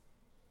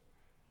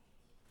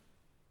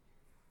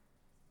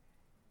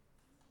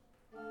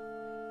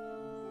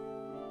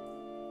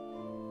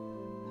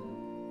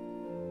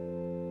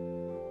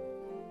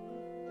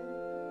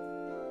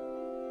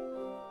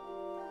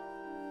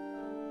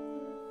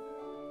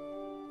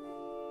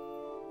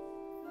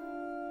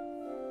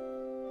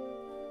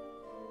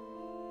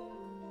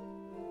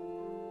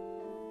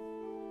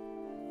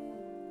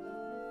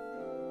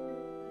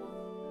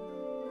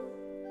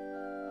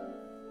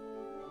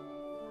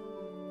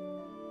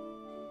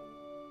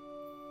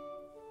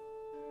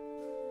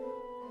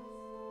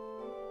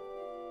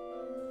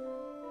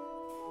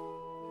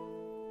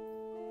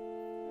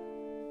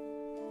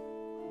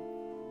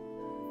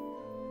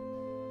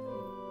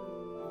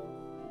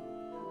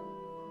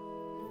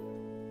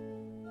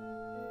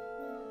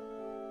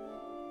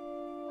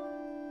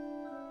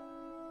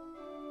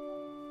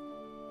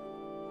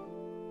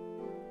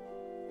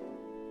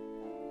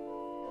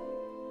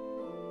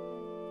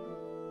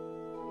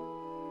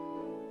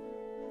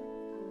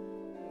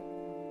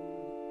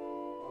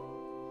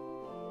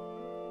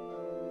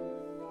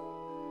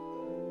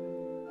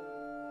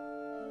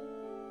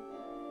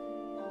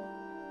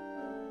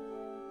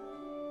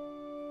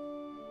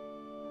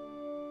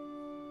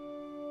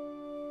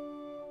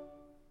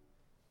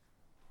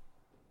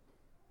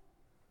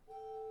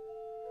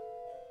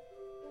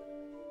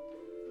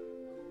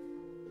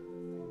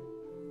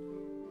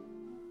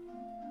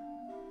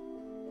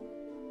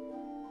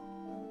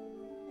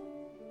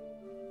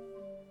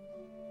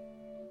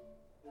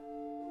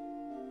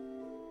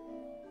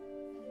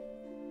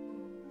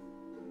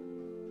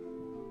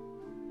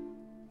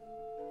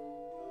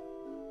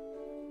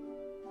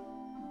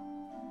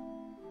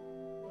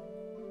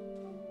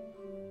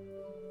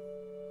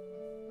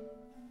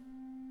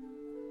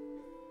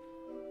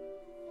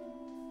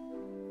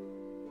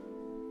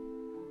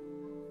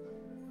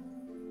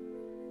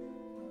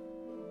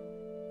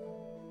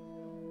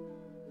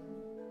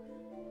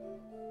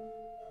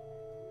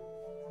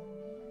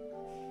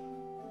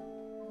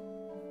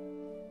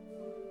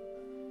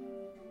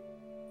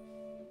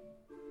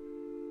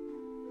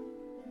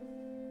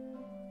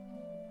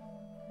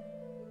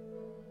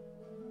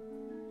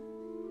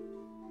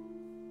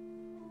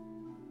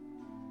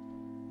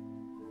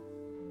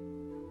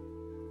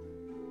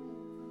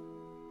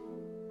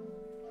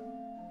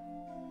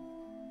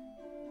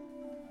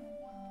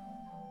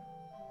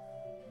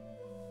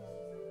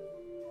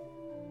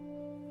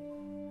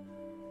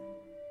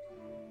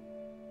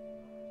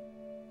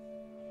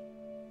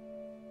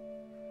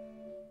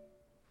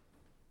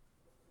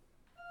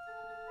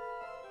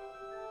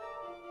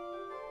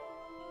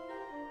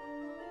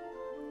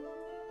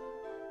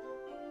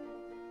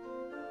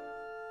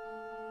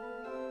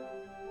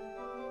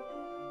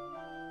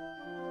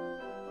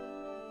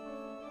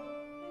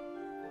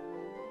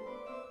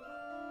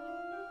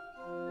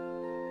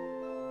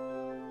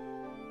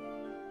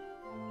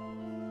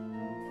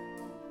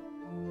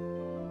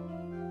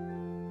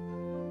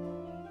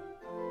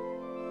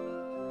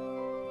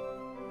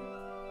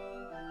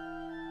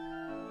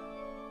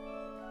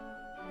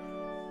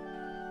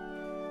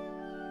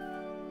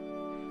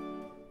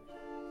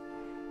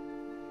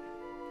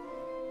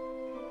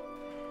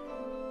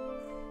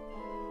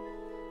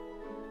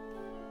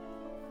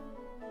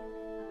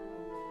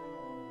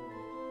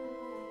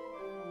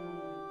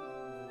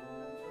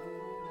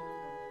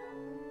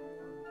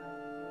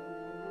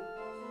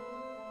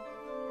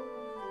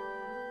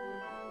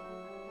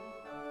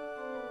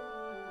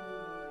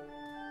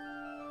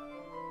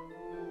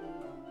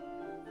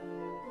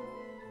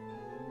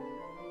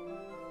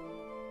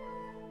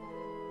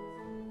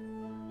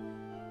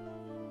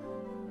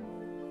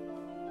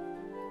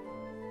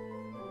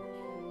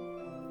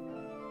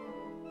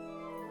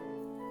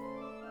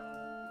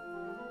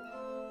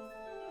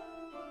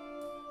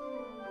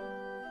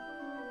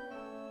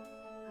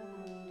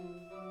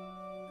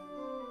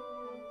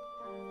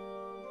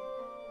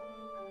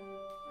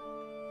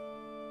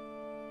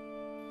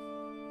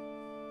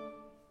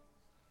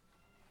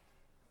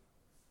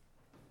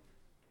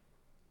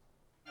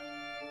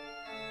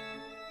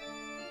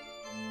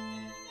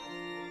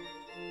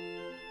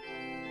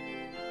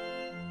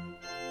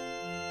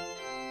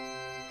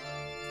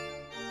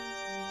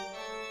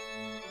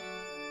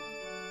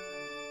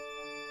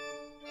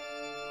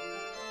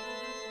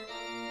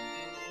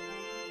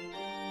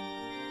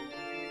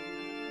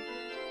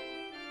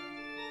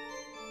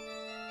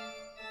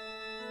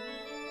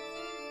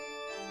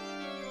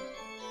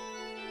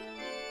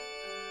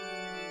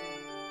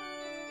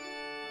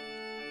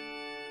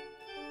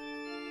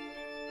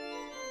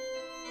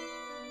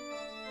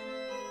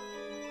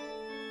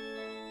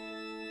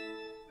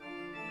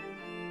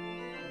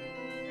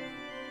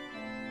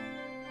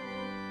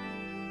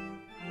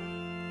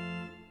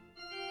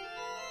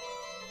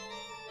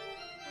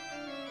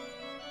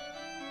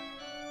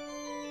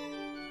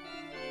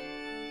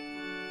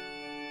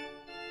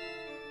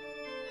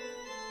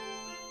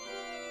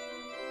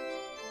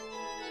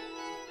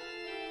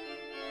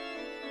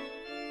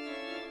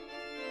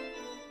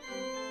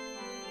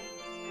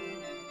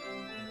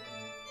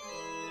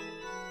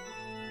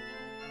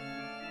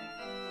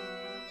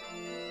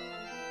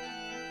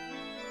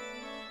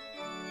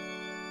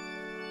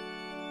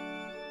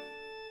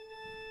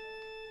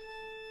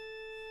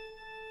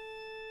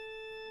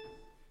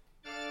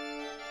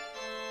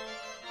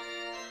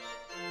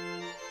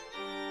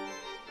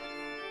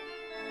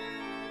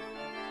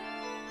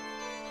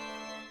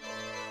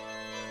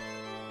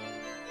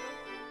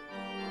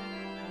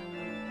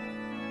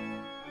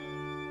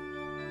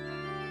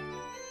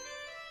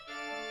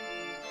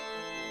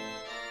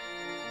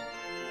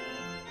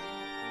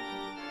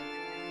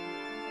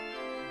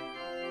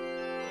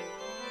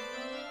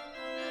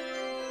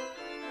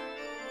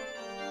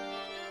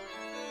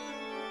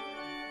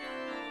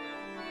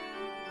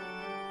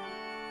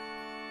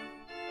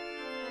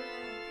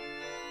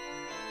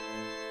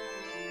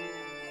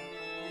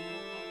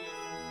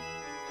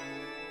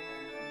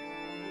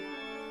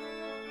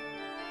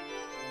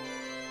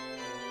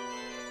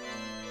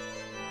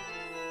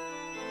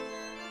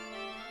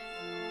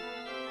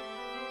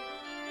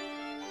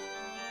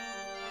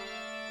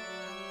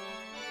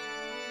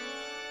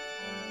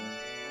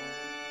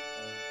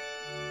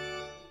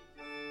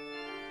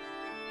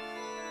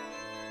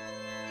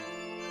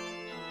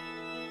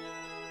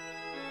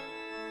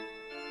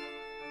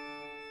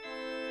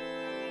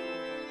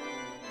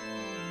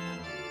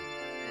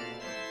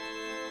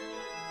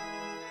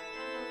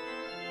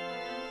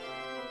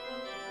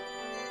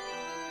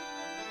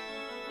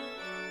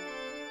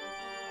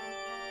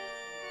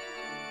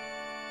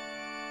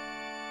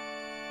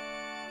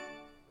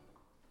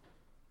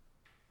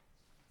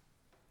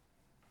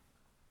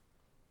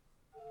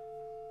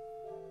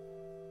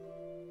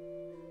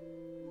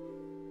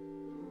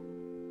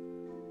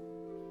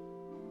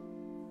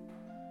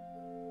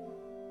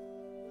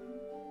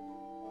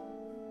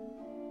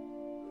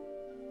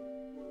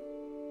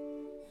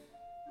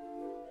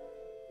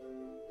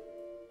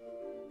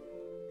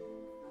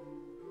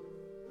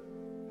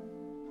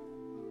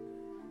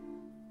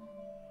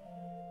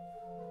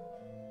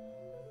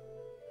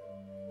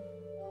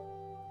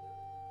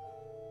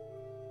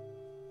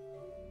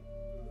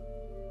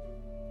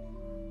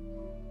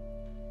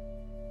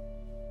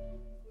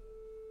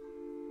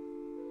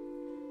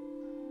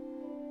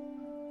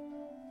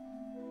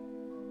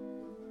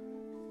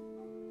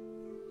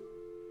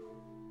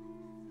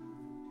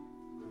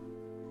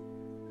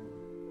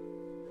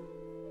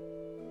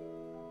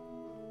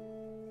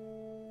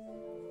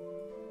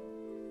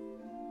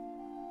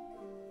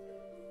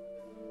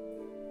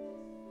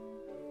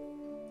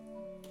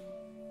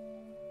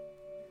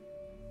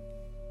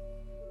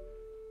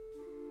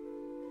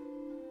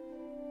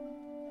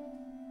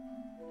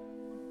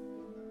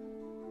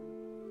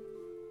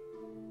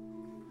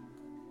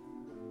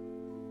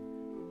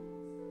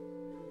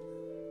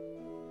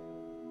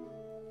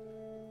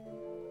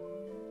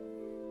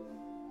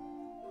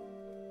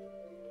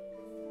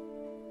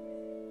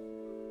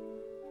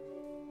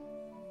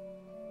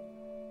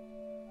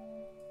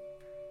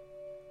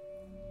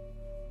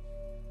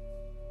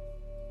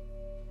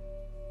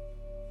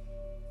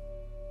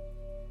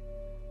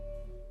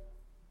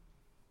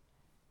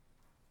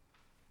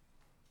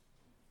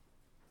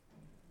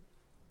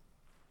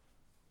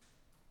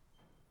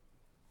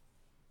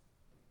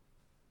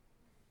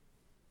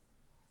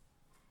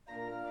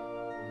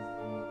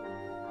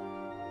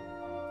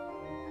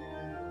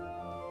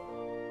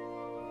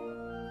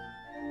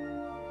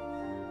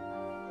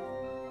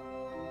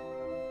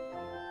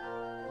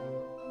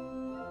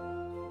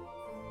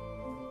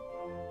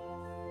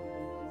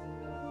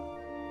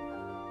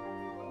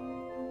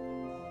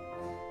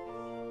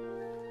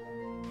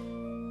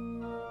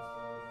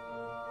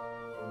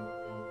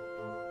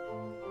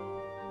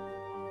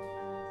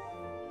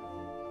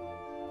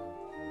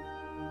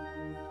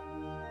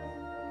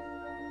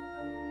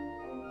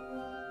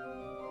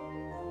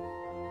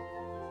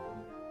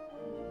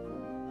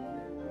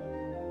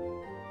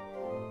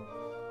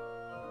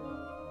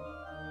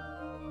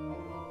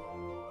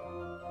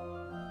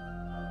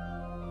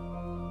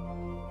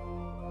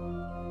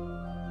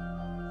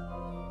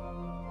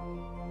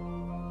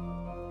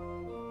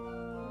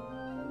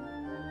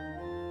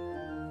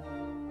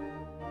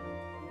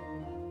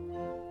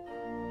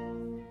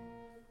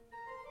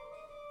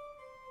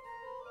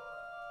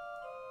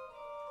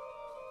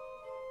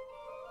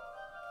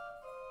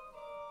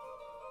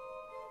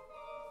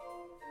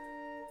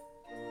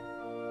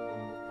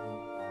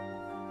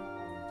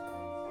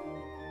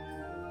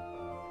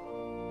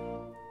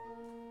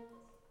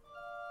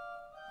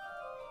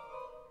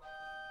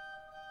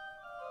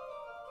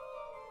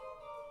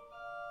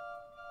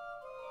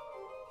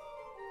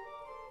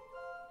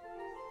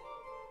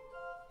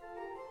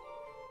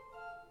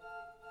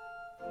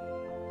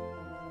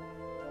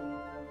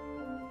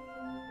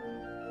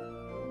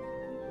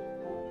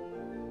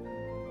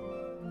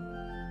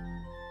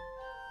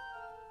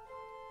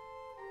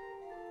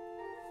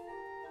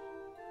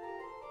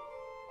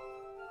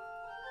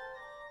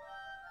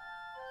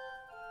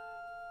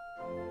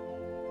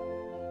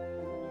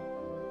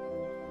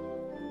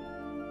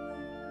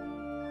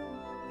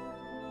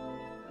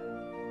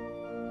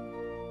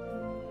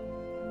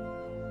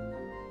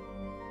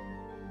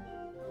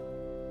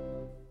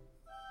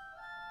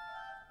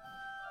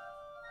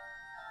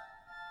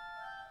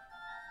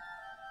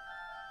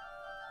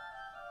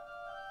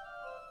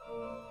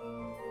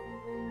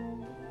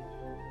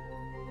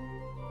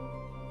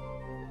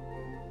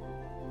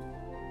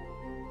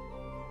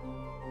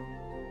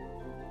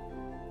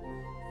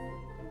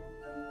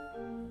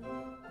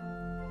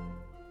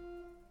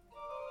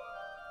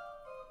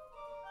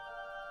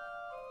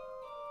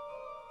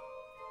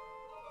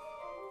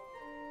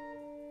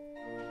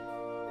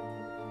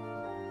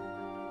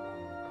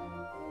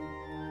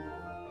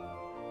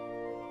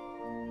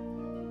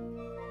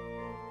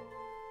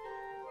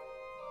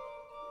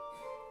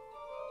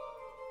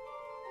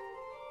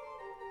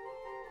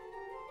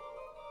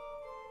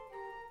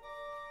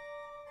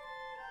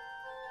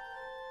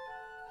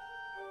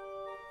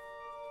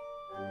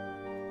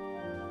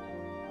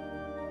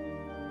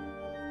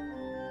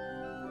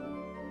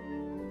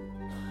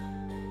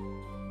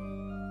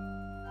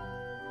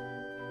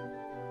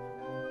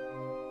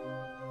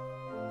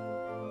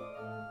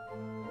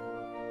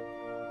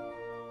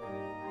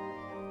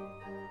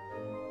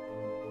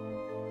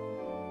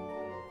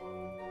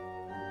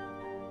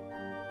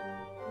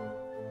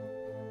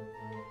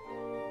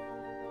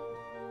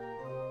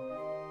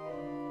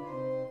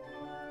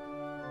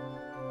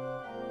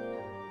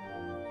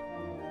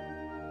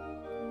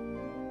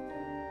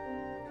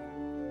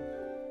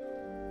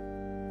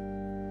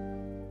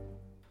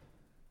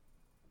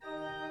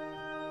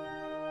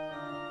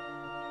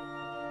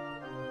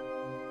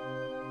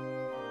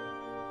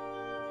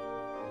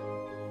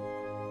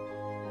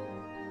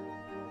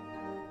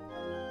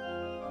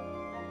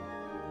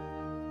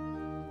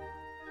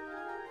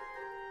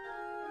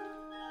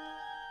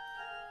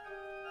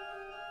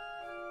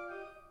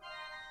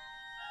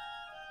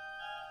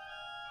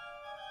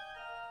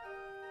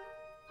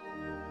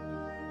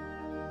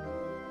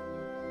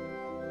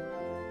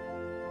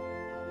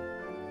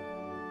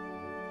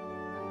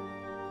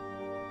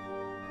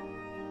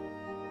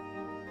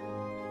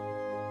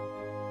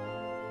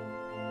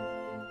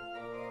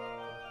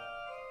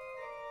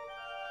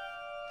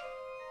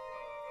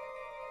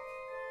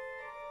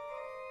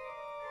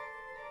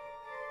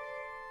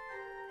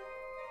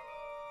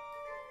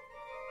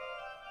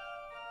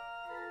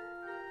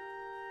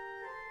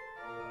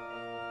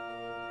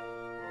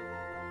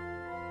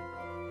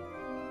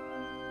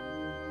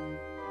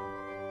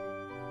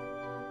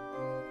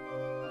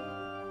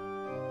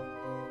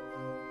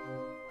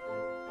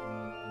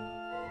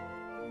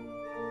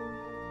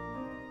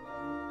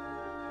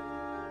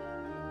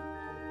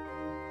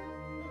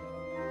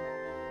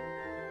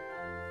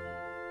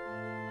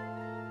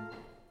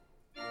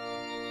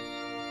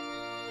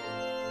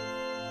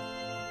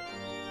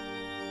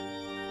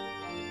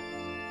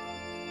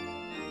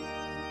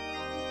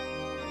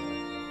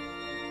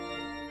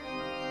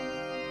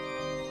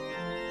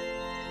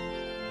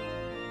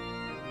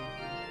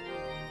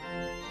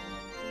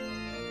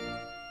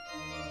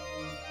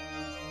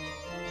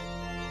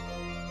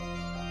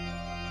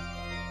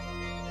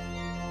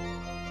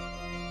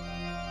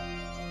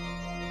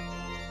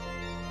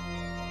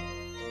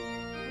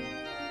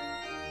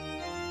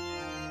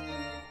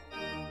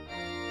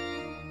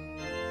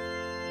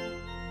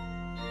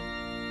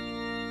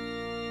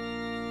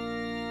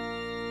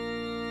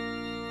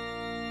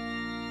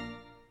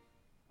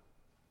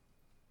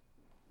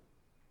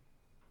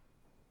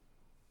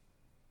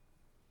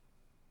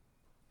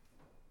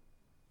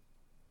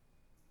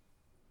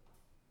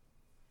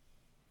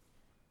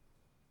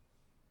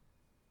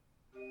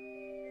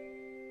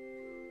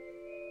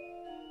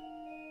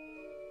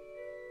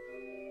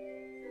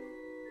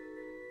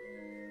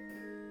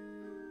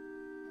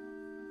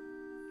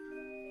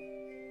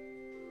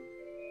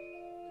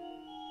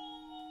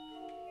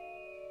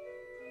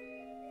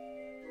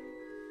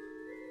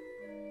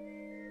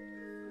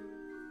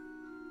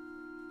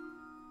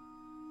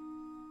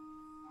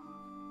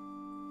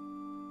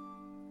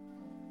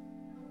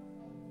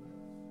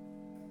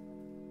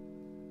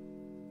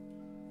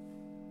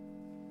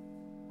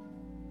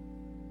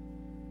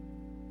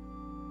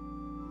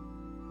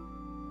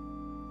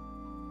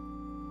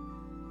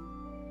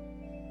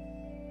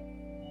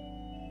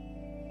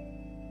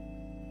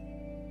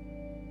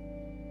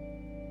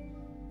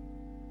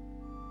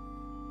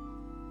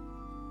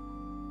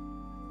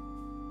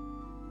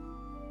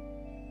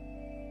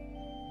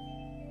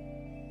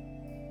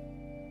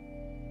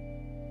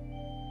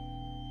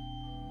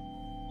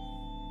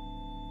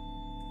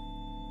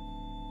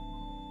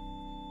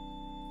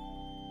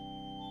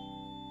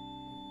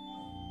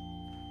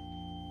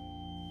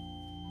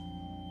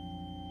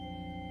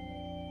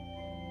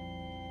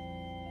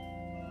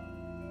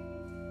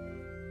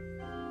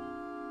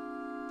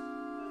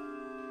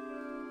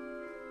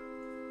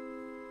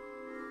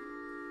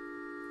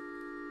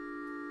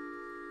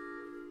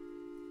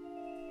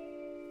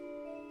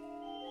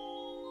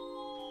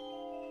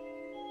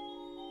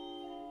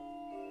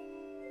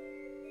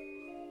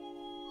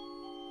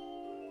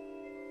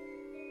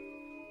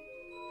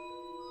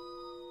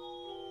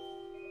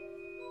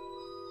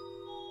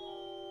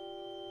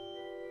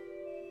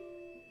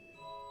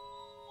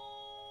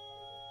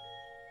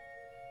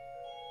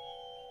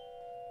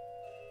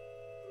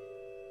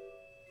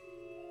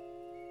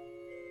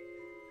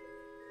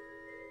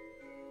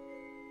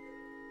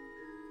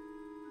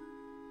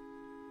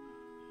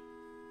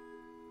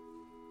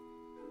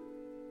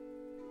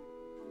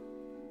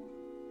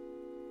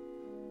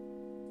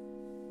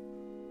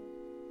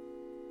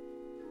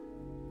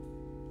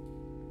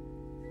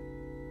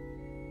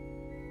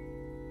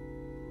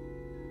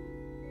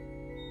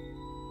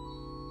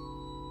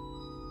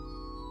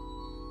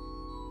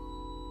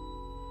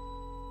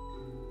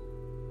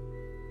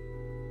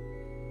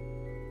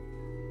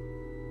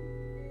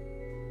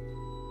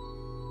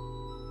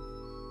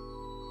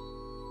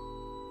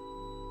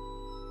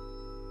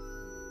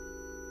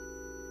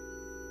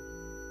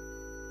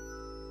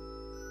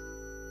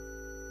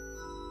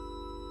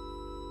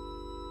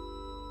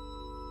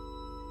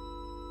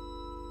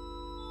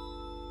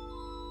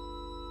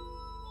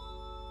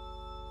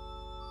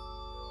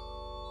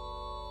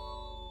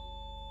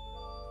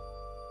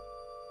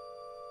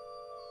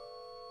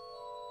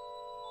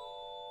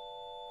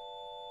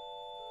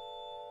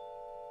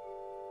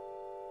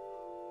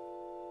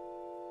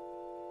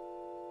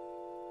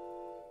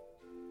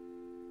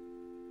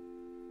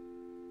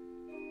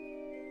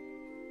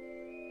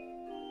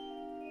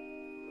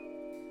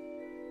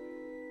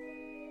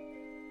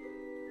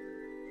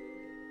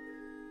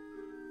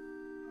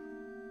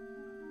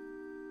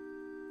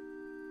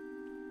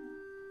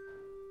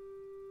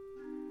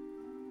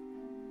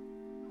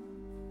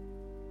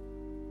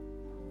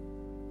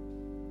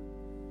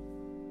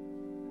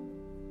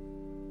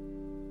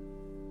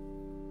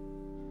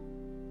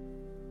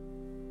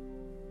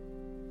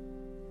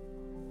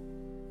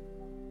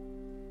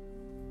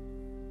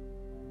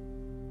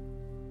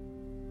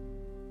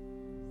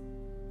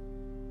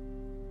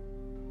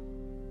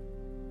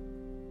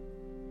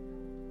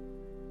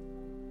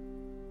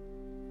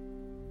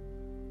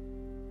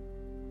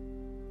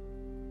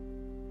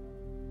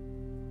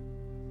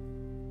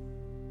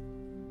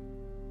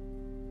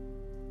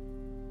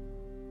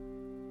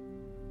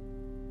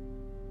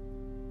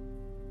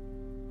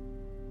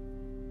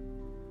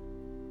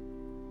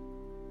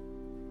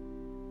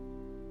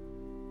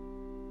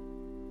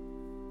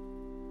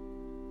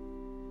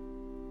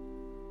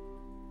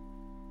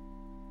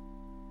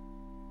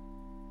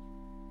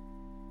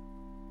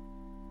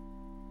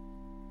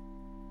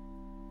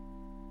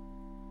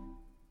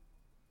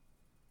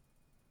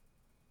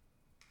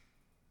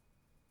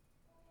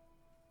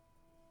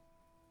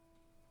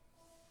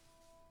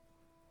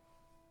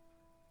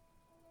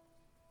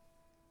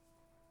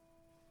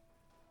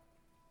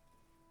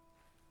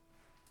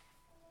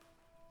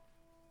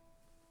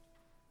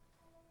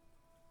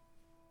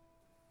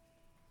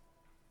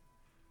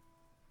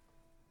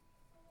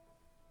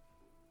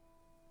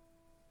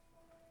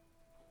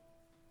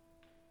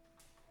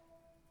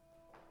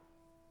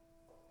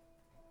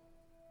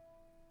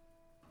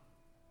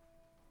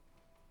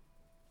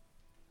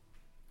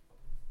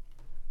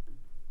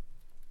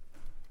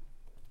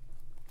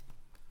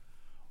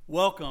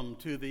Welcome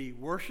to the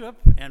worship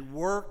and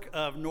work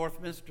of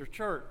Northminster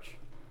Church.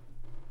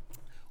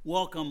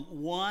 Welcome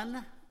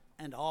one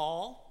and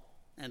all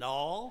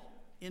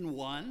in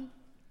one.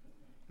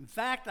 In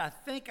fact, I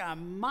think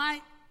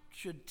I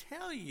should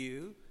tell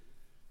you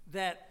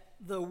that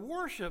the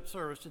worship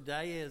service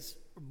today is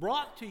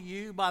brought to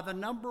you by the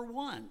number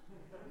one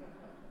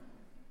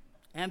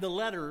and the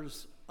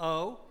letters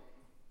O,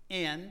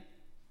 N,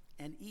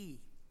 and E.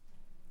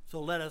 So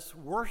let us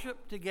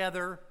worship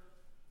together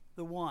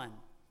the one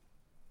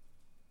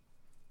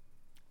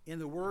in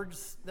the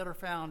words that are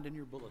found in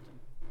your bulletin.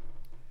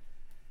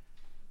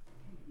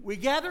 We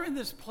gather in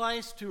this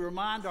place to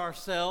remind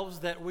ourselves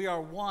that we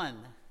are one.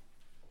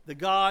 The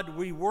God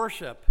we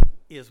worship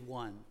is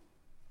one.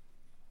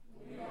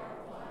 We are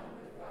one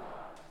with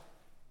God.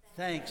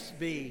 Thanks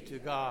be to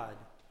God.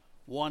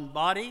 One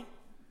body,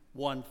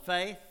 one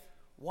faith,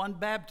 one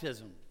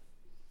baptism.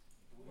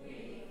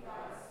 We,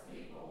 God's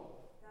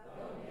people,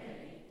 though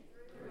many,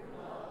 through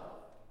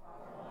love,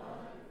 are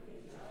one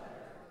with each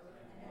other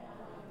and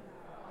one with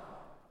God.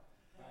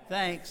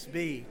 Thanks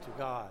be to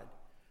God.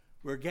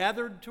 We're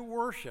gathered to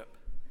worship,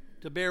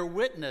 to bear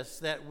witness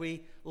that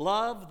we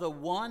love the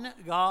one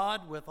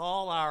God with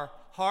all our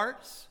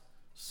hearts,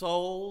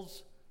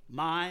 souls,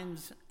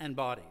 minds, and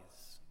bodies.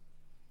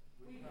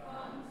 We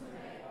come to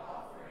make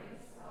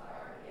offerings of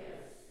our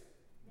gifts,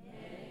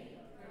 many,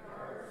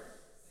 diverse,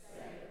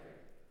 sacred.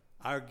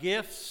 Our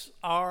gifts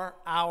are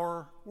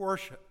our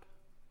worship.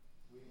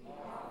 We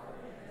offer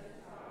them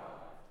to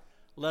God.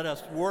 Let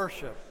us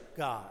worship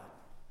God.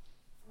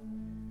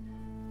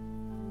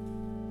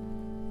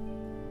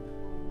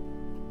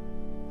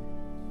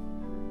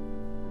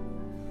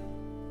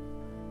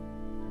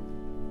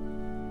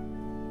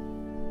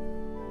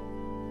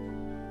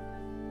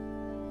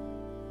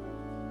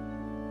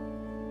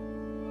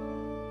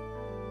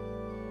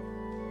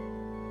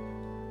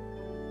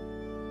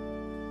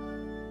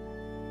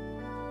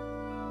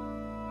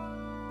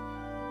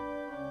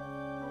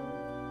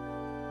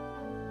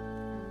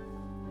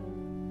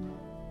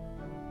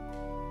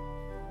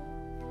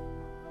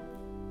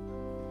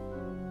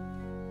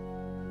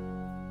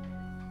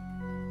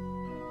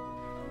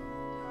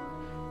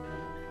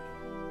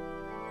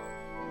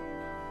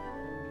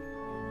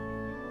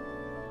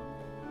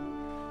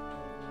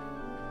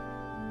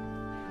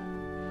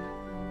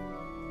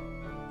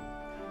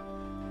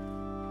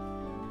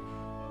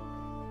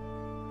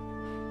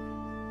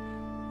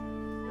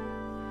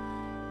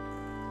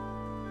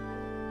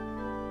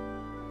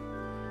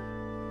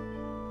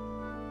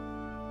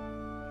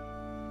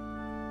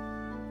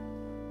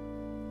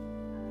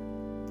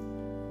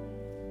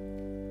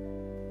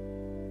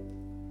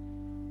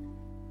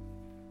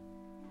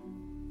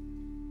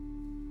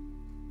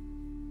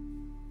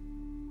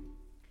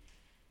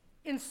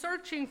 In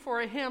searching for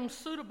a hymn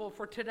suitable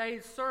for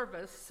today's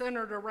service,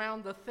 centered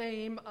around the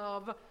theme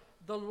of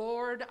the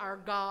Lord our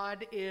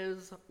God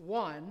is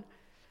one,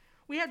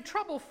 we had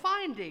trouble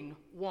finding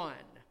one.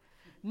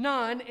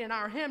 None in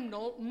our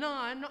hymnal,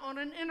 none on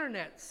an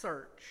internet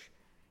search.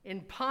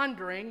 In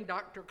pondering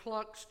Dr.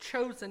 Cluck's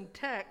chosen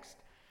text,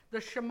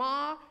 the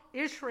Shema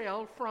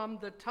Israel from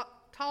the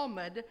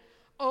Talmud,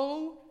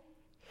 O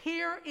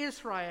hear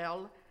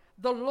Israel,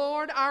 the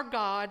Lord our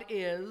God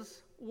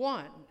is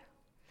one,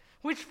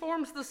 which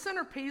forms the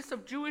centerpiece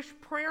of Jewish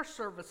prayer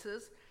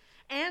services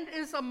and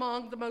is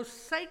among the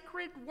most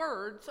sacred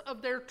words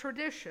of their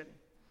tradition.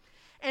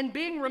 And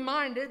being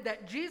reminded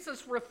that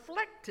Jesus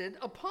reflected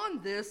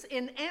upon this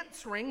in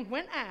answering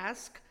when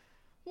asked,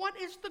 what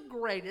is the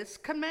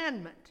greatest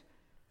commandment?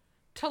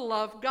 To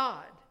love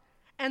God.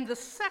 And the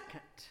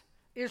second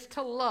is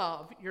to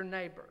love your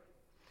neighbor.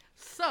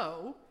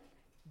 So,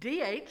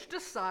 D.H.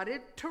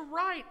 decided to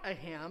write a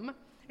hymn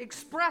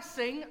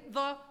expressing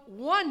the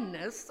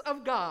oneness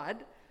of God,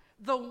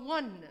 the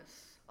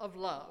oneness of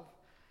love,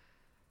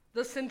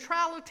 the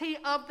centrality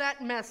of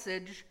that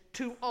message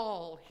to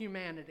all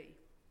humanity.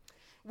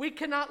 We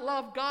cannot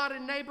love God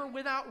and neighbor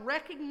without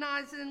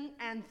recognizing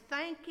and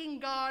thanking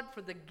God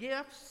for the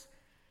gifts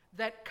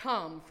that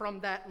come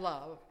from that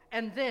love,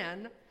 and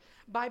then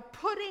by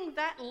putting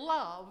that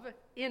love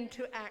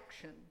into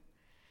action,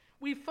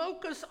 we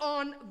focus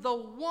on the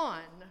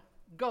one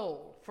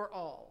goal for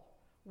all,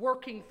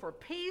 working for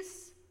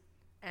peace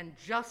and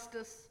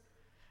justice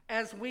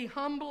as we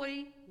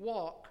humbly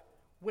walk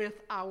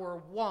with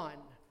our one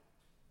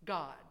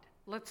God.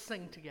 Let's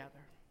sing together.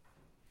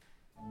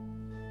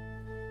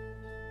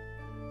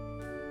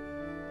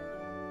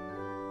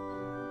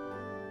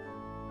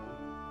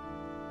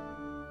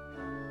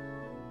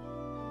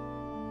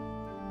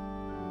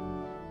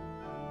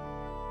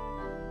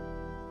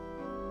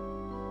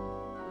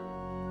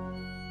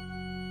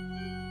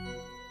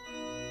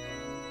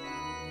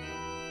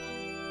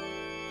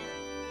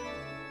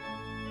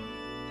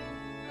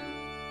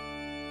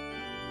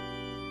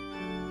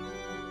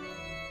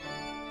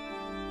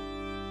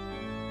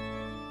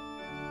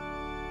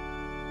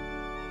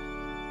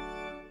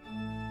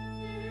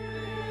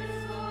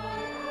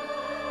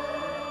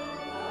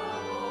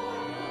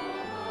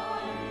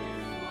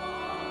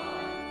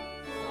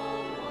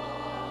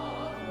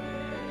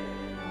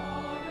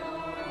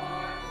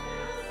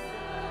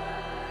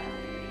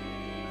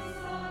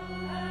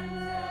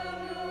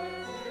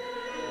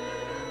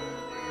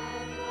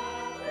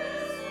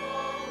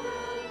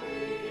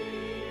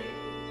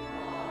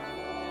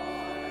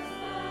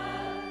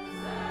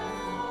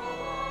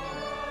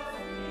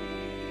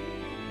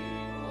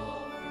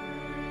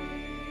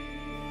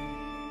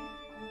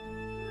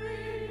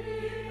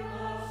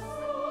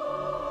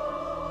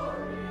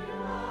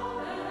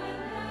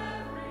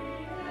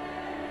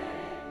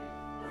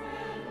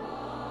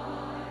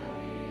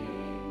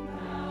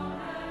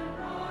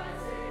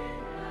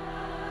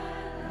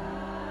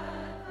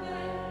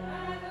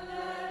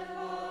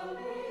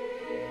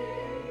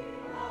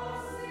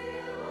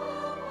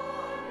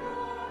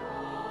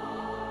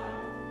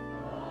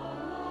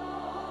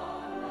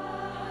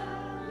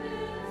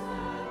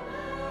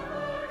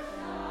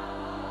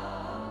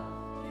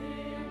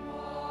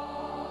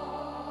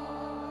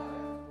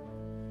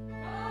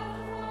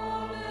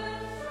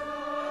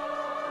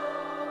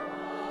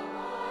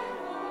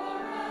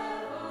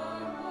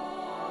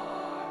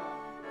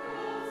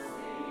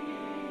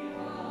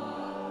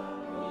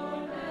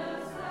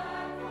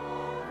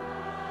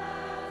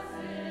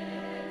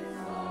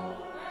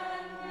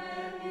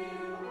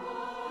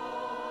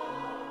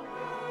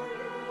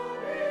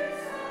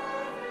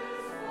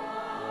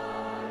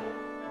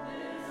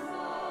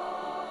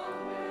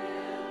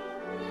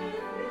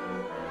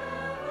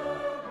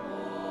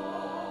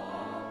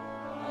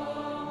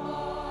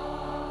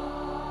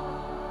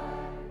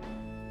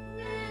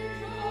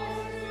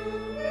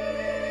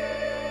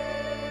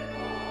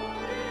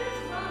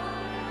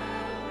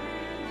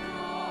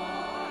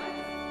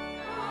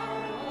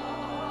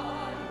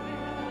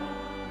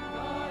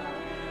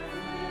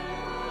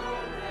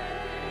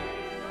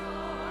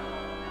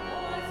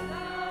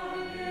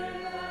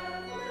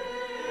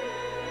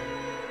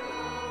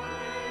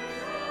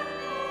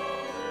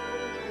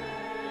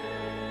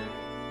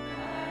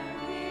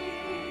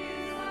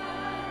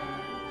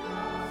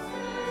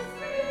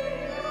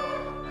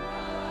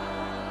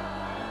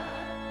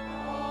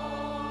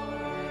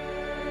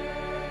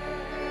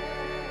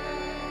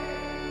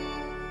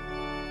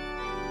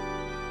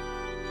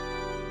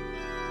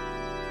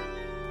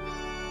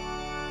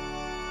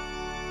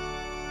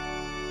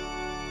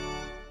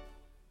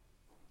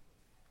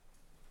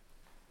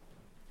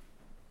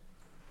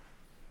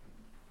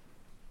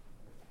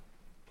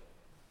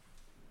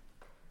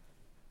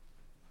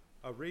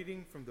 A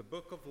reading from the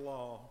book of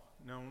law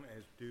known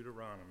as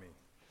Deuteronomy.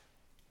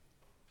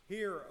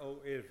 Hear, O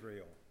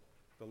Israel,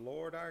 the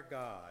Lord our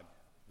God,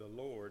 the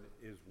Lord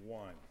is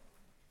one.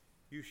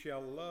 You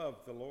shall love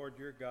the Lord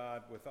your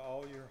God with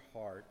all your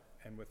heart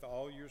and with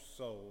all your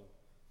soul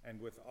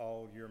and with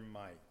all your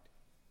might.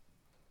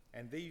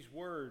 And these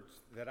words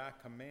that I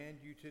command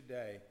you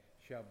today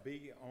shall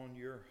be on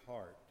your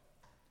heart.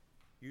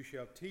 You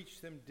shall teach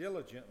them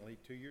diligently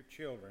to your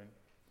children,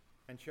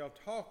 and shall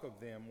talk of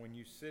them when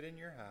you sit in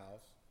your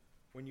house,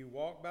 when you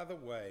walk by the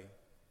way,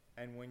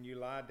 and when you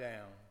lie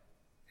down,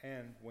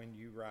 and when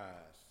you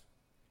rise.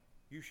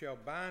 You shall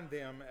bind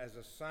them as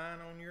a sign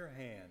on your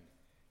hand,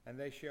 and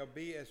they shall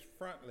be as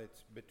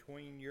frontlets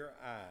between your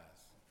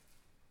eyes.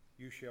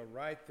 You shall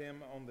write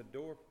them on the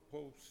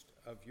doorpost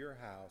of your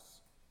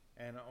house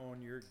and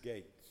on your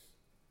gates.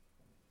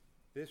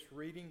 This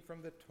reading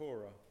from the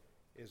Torah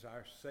is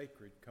our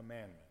sacred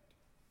commandment.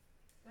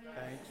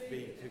 Thanks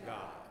be to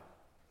God.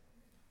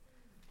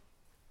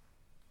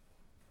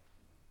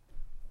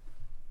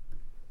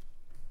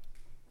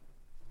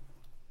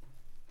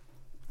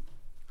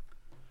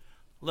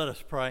 Let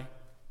us pray.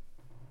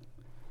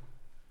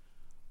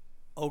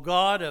 O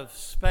God of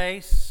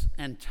space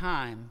and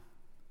time,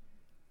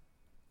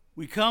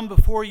 we come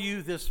before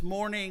you this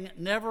morning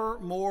never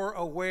more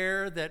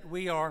aware that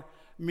we are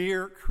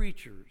mere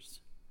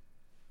creatures.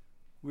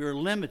 We are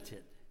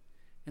limited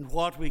in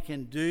what we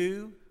can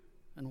do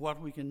and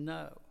what we can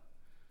know.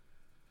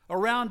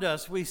 Around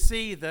us we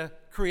see the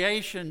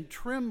creation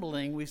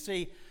trembling. We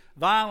see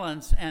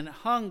violence and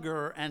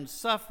hunger and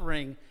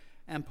suffering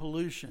and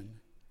pollution.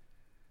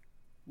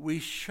 We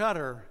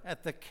shudder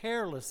at the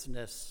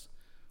carelessness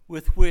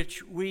with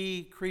which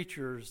we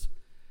creatures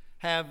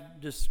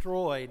have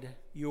destroyed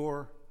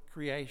your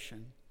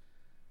creation.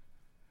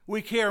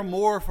 We care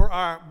more for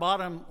our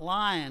bottom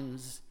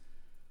lines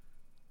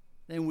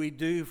than we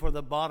do for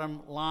the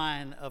bottom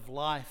line of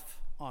life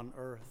on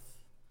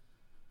earth.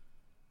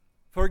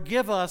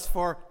 Forgive us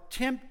for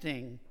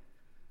tempting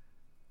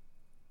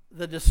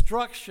the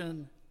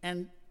destruction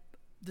and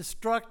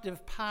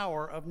destructive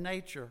power of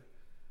nature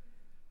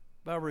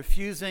by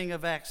refusing a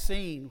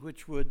vaccine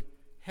which would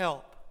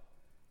help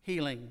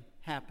healing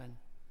happen.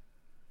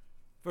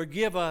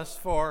 Forgive us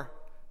for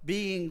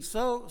being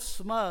so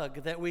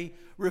smug that we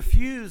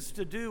refuse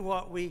to do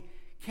what we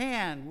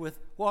can with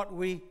what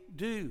we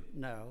do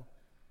know.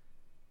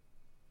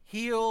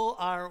 Heal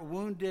our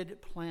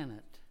wounded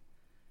planet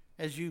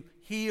as you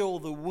heal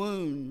the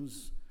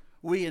wounds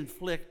we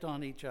inflict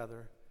on each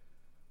other,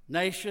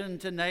 nation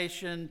to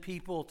nation,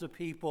 people to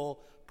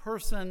people,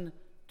 person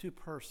to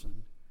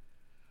person.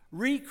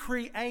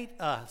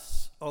 Recreate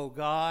us, O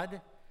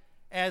God,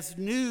 as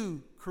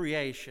new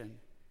creation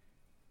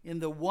in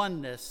the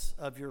oneness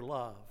of your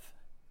love.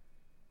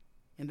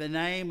 In the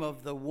name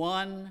of the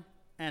one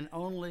and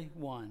only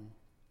one.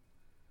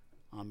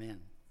 Amen.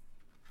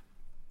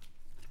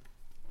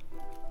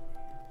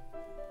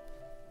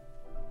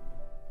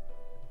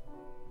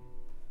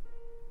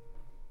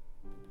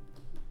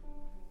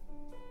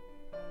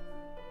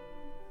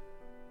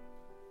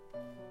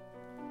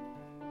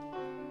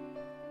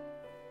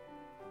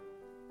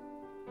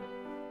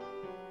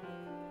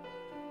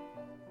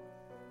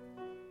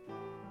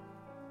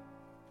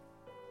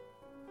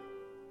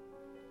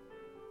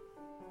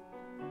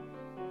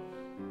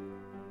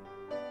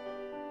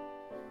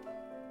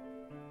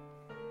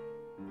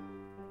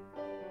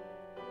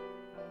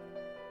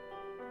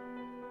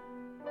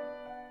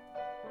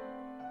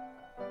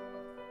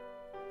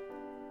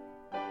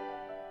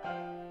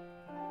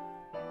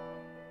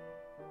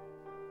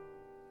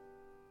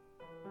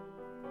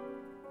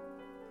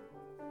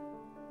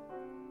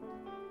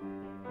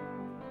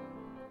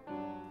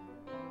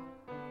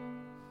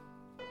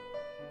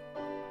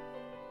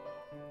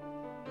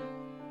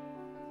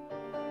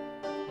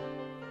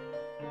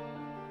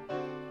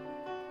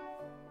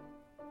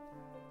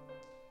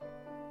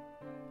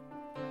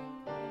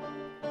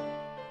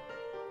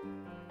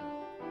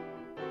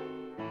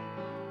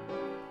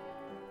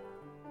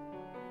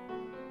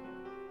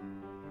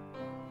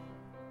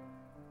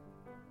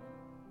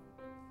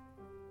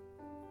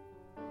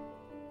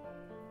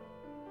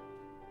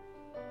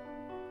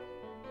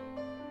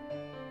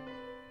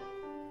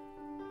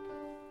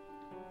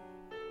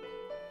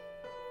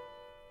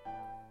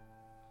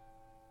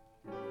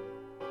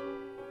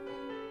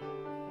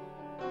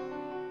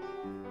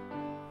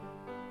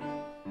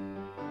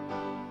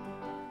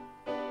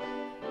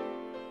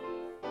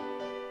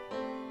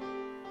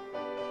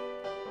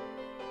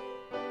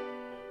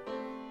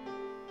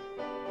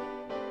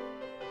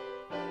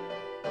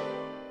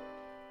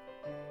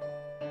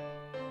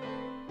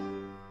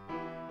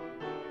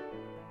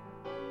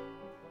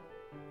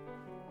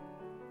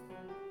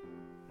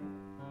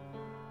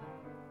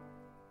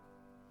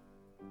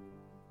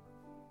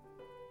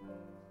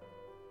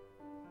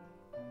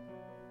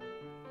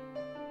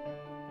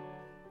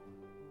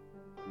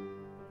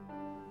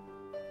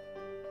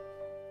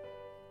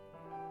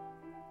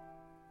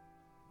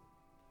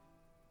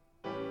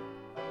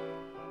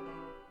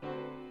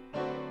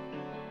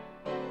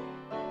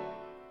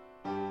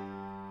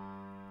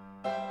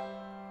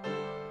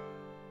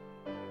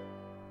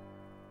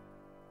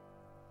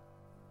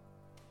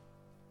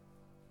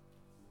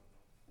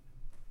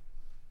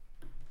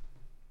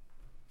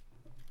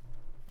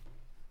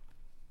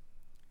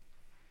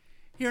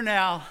 Hear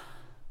now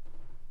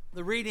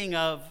the reading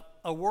of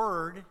a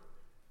word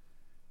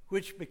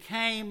which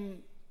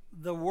became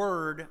the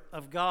word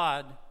of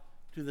God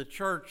to the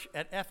church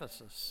at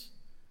Ephesus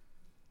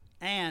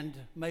and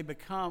may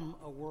become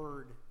a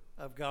word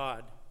of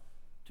God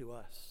to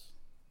us.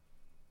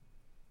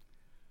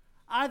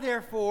 I,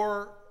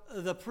 therefore,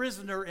 the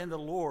prisoner in the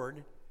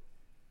Lord,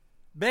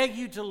 beg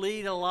you to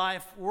lead a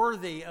life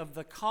worthy of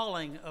the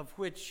calling of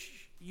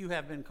which you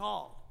have been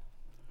called,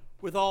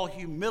 with all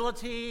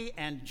humility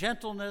and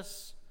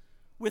gentleness,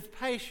 with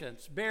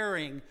patience,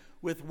 bearing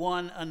with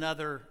one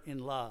another in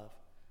love,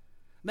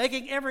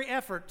 making every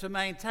effort to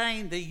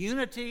maintain the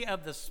unity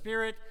of the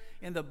Spirit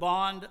in the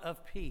bond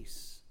of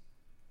peace.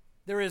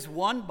 There is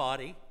one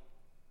body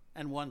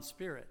and one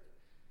Spirit,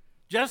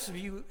 just as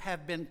you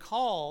have been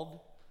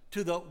called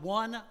to the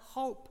one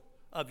hope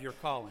of your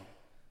calling.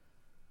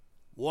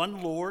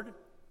 One Lord,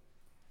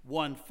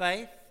 one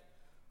faith,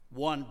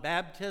 one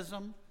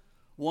baptism,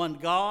 one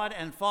God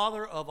and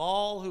Father of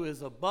all, who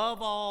is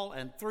above all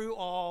and through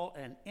all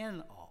and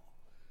in all.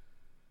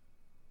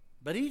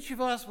 But each of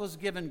us was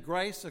given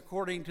grace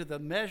according to the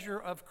measure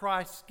of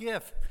Christ's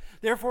gift.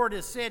 Therefore it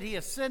is said, he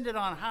ascended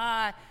on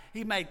high,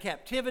 he made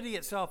captivity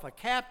itself a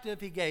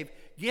captive, he gave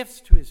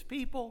gifts to his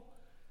people.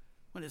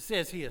 When it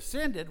says he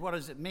ascended, what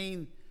does it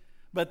mean?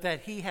 But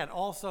that he had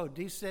also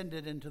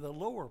descended into the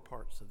lower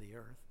parts of the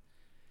earth.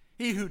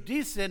 He who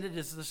descended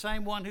is the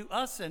same one who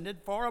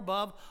ascended far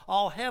above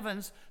all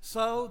heavens,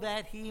 so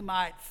that he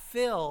might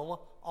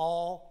fill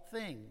all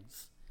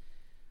things.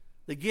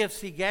 The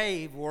gifts he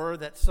gave were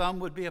that some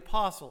would be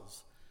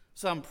apostles,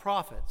 some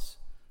prophets,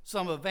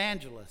 some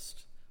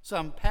evangelists,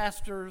 some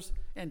pastors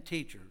and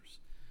teachers,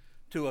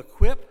 to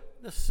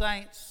equip the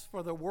saints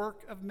for the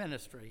work of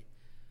ministry,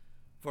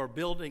 for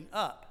building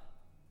up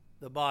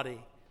the body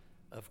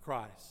of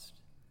Christ.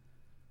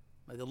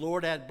 May the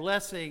Lord add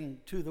blessing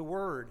to the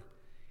word,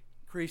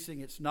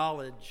 increasing its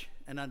knowledge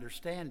and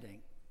understanding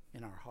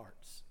in our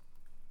hearts.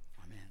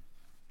 Amen.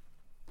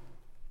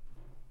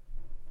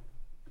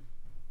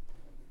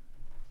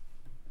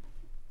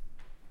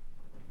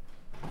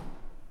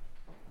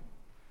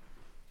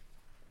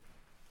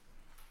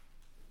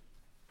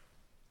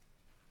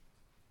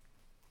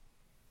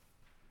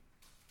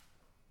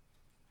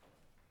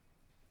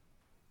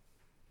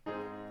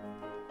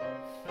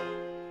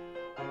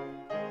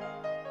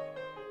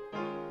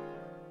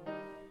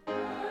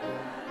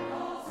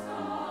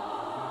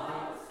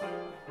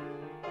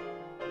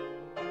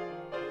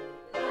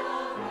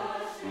 Love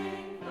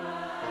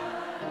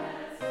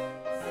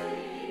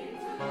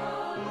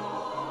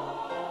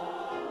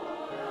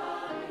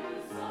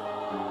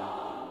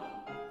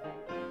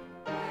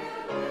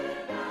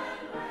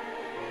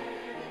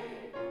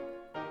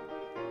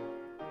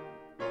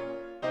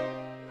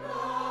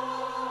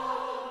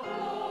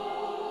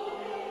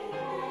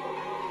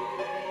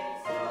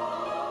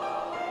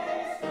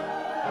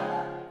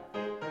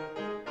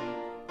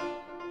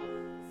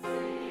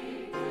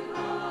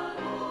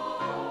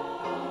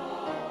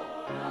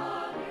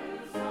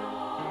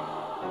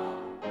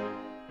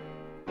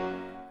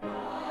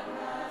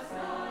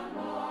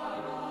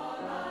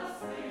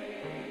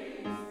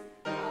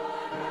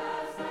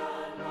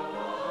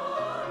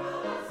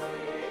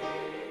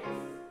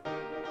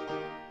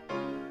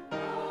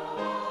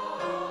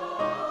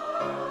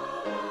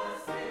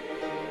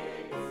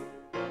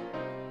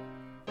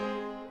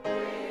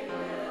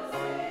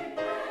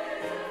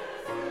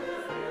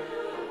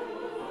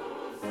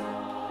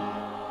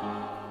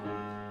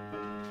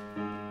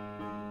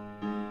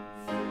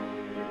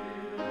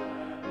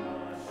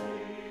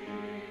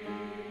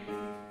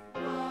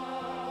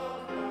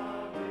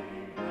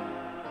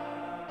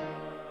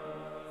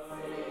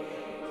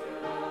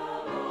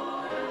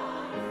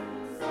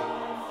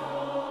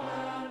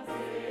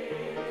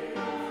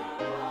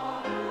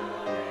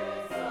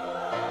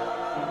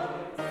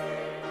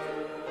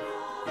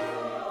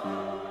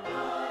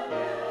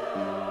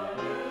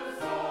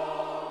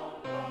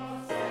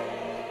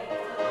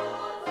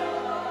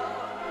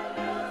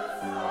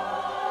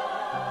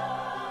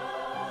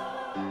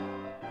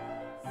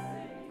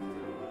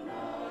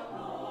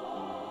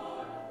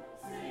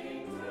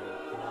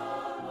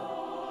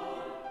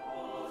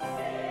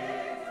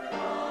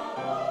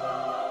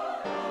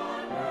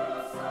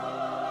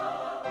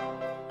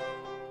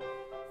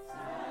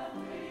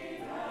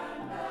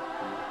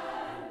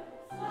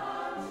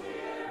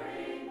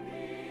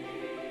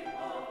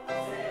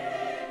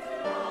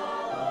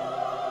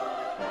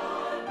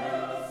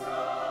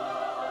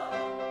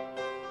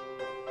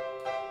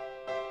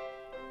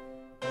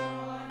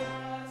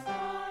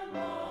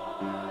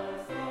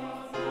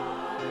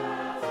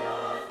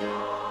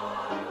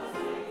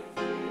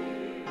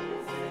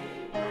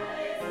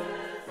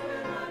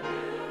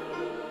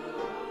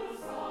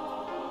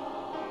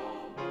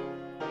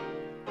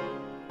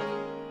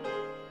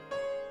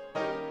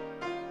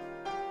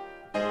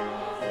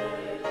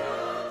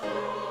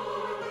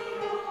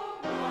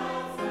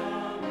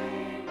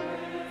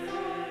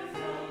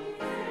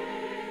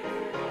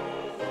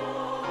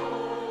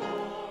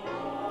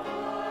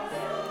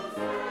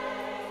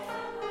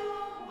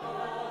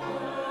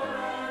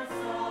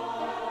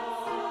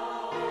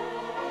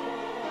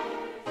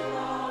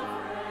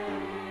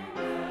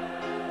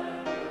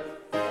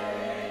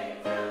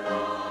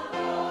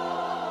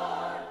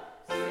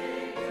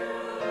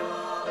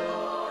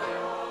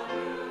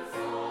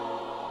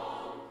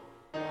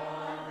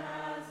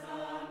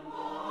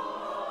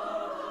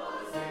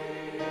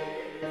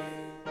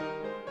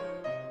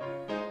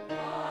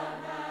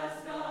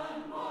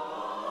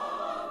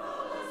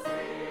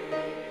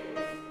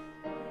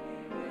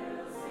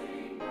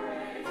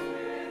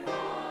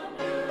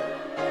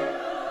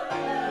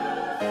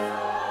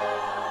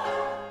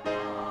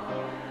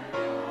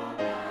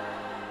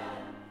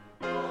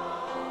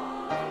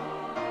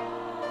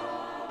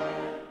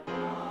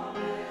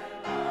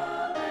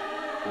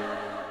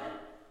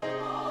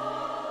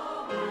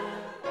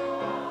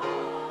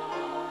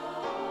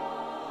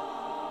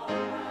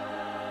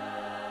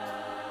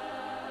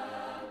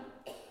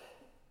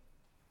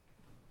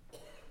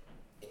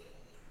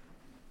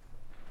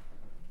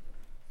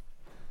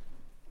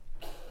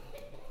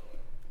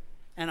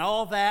and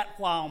all that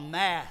while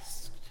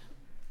masked.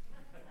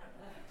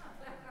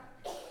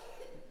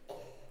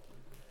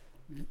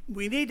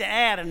 We need to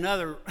add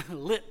another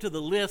to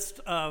the list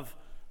of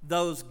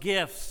those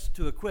gifts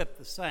to equip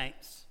the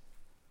saints,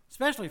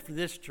 especially for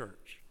this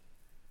church.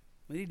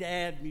 We need to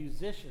add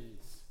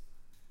musicians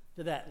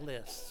to that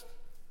list.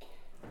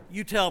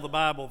 You tell the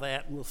Bible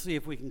that, and we'll see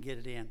if we can get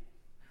it in.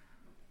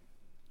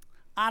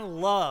 I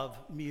love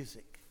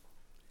music.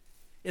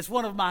 It's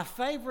one of my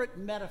favorite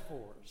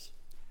metaphors.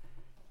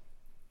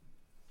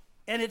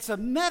 And it's a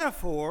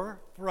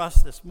metaphor for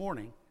us this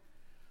morning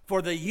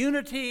for the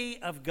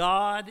unity of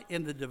God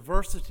in the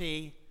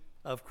diversity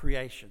of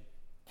creation.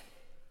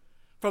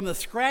 From the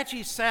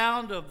scratchy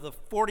sound of the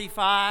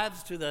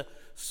 45s to the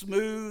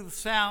smooth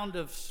sound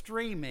of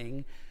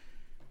streaming,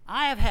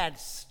 I have had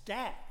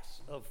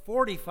stacks of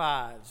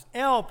 45s,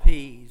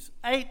 LPs,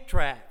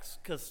 8-tracks,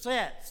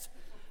 cassettes,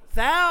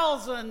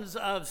 thousands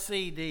of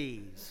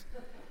CDs.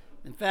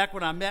 In fact,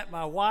 when I met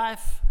my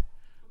wife,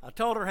 I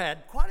told her I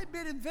had quite a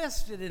bit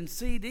invested in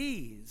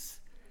CDs.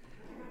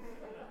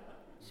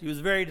 She was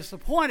very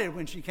disappointed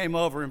when she came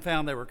over and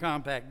found they were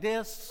compact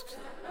discs.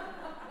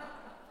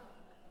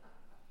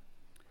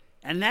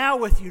 And now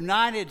with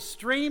United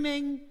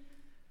Streaming,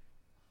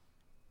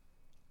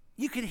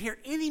 you can hear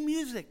any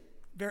music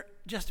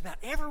just about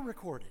ever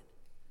recorded,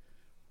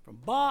 from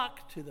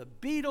Bach to the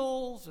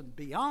Beatles and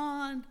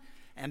beyond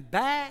and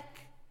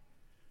back.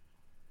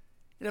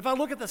 And if I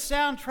look at the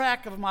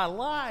soundtrack of my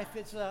life,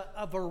 it's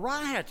a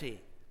variety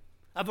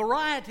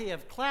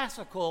of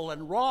classical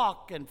and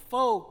rock and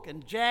folk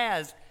and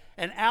jazz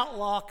and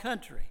outlaw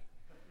country.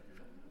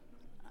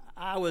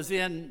 I was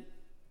in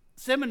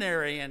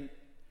seminary in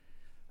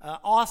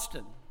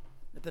Austin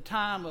at the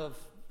time of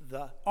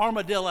the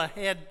Armadillo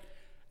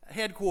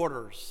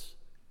headquarters.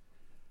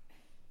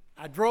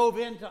 I drove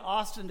into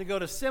Austin to go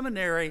to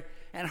seminary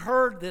and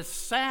heard this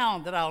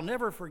sound that I'll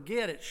never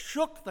forget. It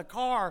shook the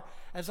car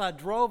as I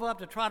drove up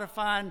to try to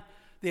find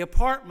the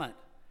apartment.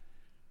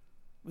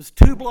 It was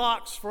 2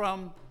 blocks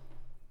from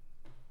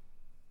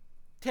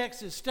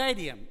Texas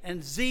Stadium,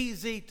 and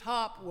ZZ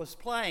Top was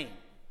playing,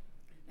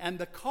 and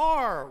the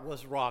car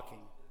was rocking.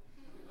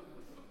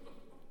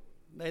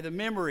 May the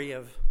memory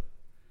of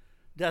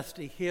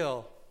Dusty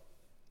Hill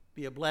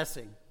be a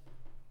blessing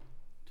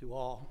to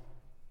all.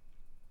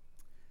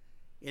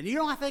 And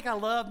I think I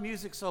love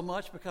music so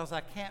much because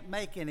I can't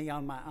make any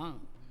on my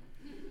own.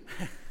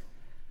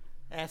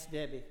 Ask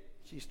Debbie.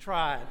 She's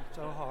tried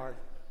so hard.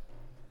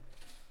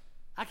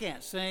 I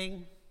can't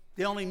sing.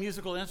 The only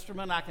musical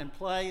instrument I can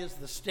play is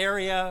the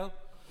stereo.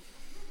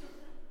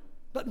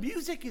 But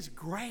music is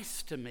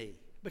grace to me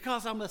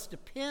because I must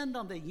depend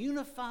on the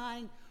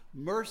unifying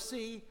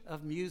mercy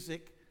of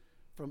music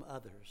from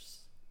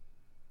others.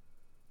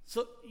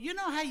 So you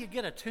know how you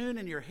get a tune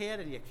in your head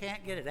and you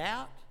can't get it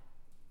out?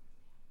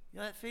 You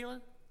know that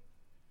feeling?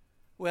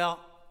 Well,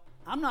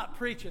 I'm not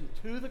preaching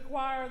to the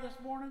choir this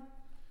morning.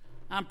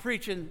 I'm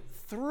preaching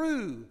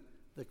through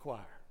the choir.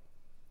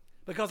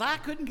 Because I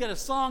couldn't get a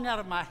song out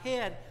of my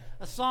head,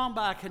 a song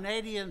by a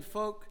Canadian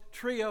folk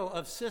trio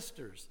of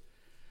sisters.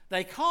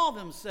 They call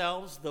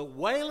themselves the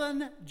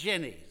Waylon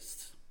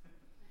Jennies.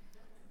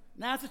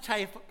 Now it's a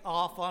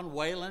takeoff on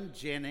Waylon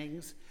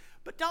Jennings,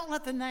 but don't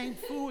let the name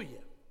fool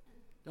you.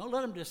 Don't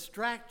let them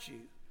distract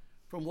you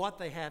from what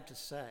they have to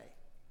say.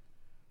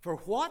 For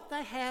what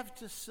they have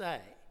to say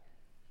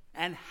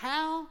and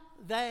how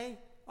they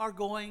are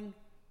going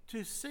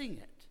to sing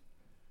it.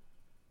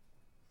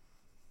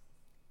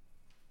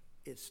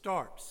 It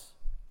starts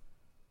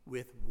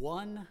with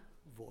one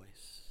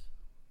voice.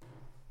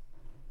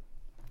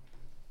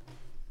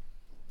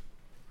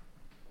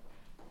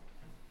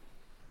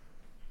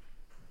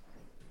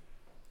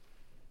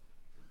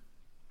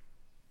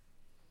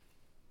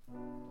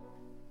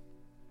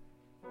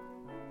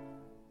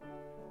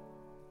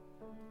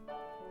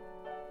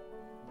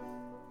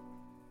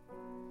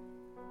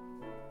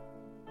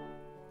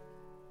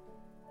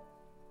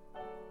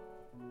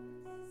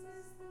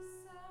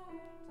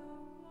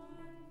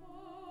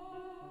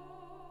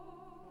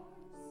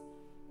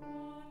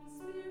 One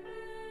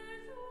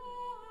spirit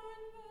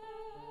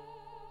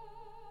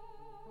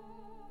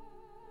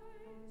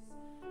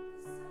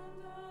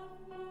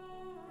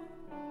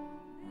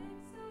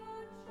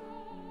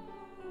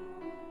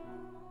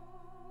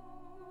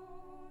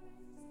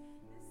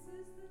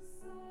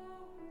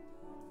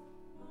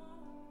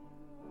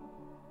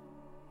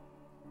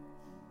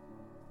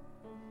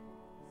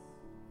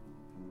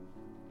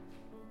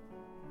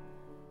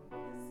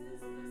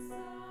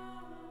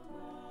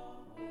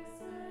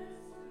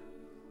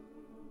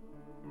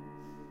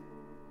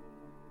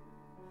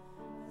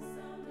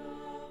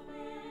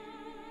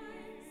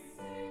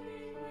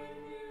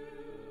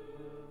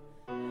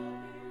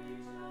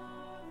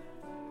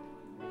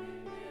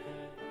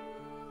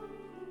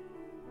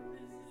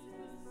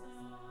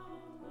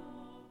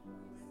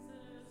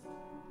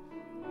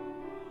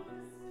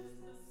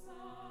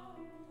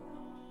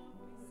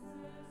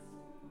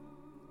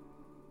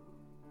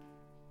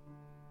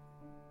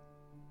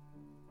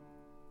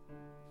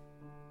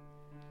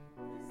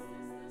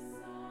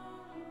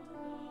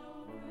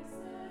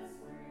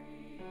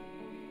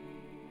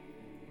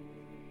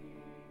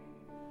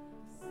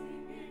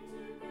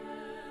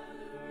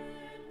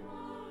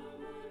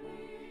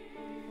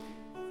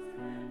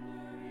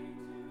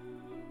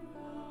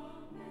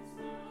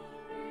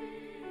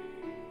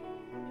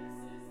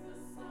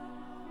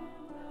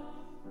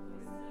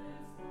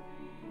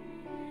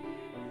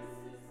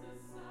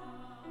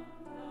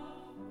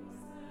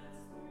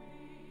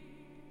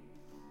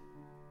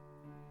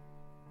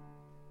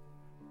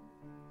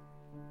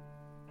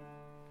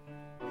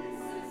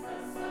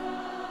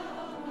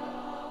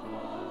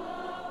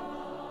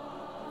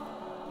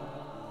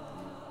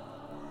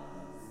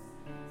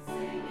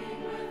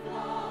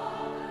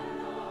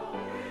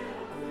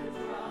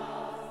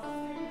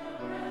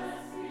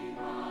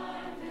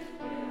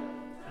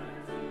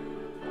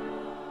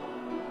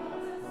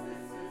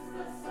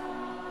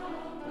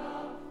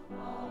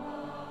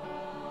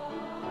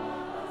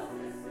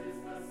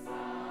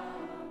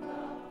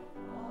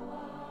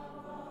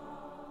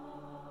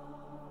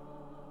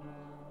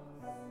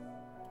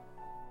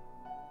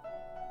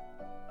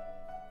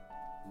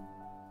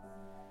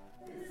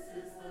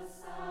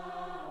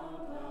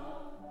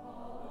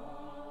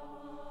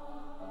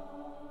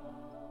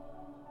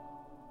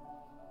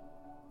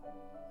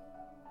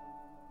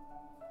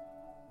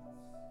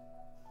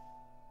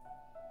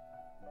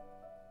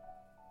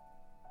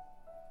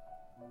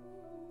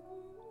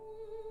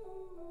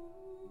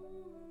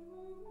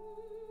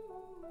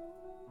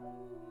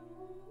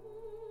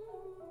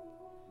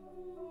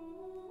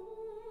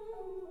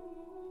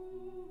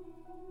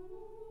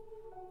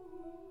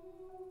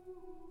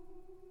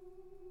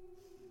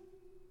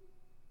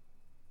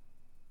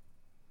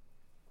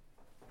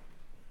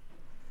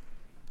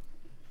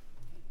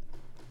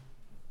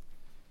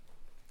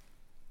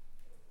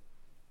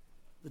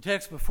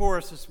text before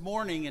us this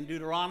morning in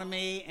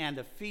Deuteronomy and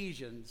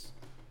Ephesians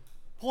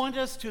point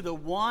us to the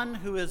one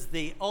who is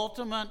the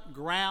ultimate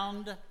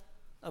ground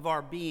of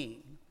our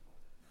being,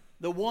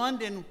 the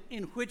one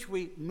in which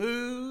we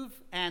move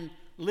and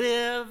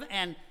live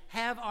and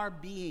have our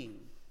being.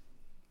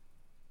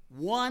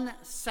 One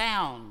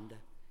sound,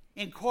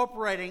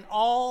 incorporating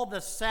all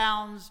the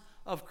sounds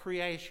of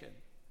creation.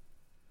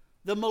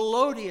 The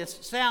melodious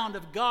sound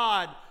of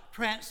God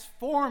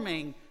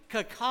transforming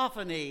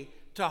cacophony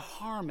to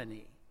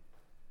harmony.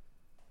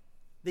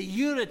 The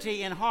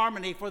unity and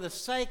harmony for the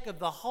sake of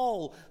the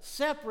whole.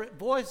 Separate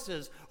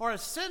voices are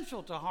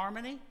essential to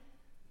harmony.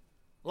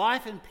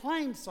 Life in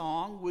plain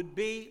song would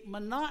be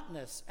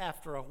monotonous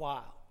after a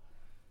while.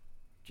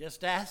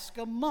 Just ask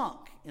a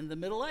monk in the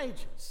Middle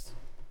Ages.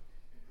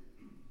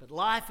 But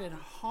life in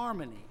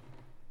harmony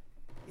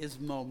is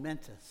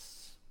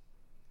momentous.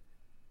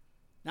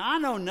 Now, I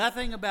know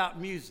nothing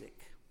about music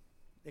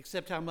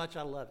except how much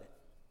I love it.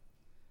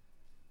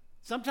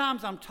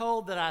 Sometimes I'm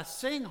told that I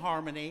sing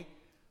harmony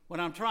when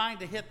I'm trying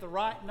to hit the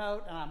right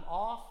note and I'm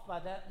off by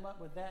that much.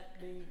 Would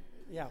that be,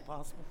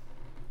 possible?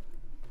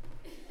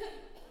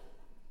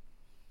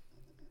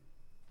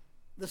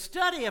 The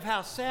study of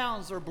how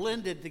sounds are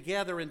blended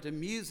together into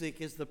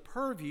music is the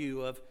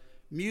purview of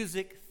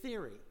music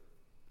theory.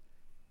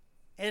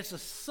 And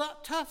it's a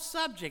tough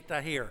subject,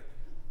 I hear.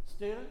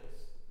 Students?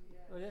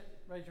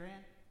 Raise your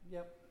hand.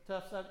 Yep,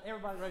 tough subject.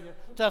 Everybody raise your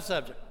hand. Tough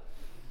subject.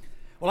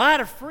 Well, I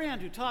had a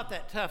friend who taught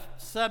that tough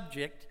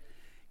subject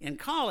in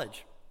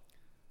college.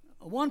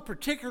 One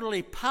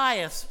particularly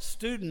pious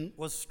student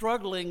was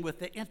struggling with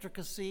the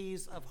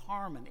intricacies of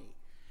harmony.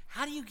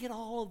 How do you get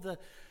all of the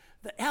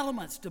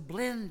elements to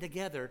blend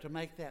together to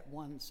make that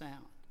one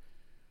sound?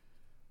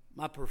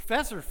 My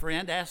professor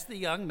friend asked the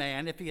young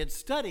man if he had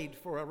studied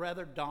for a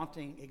rather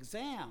daunting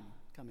exam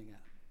coming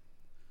up.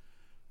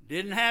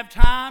 Didn't have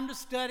time to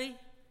study,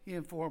 he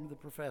informed the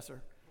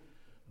professor.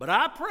 But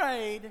I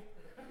prayed,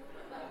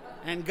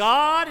 and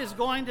God is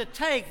going to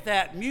take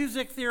that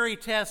music theory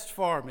test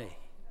for me.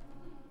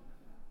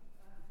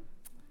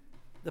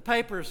 The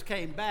papers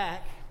came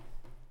back,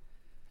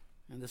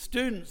 and the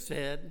student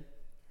said,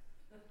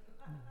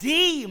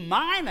 D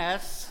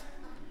minus?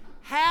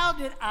 How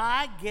did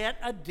I get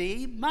a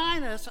D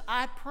minus?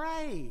 I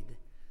prayed.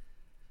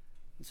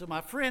 And so my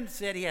friend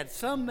said he had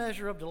some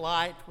measure of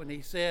delight when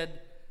he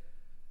said,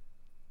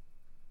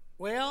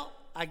 well,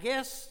 I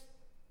guess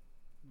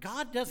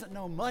God doesn't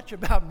know much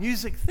about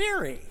music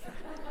theory.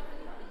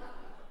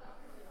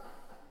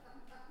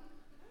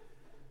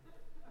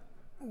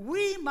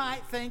 We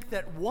might think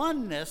that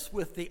oneness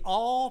with the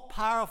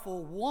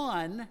all-powerful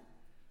one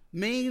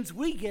means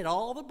we get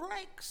all the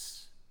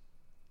breaks.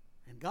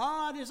 And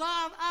God is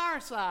on our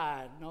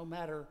side, no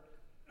matter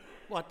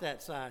what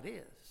that side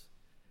is.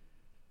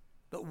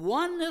 But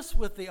oneness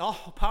with the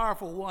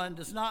all-powerful one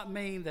does not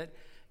mean that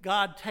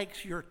God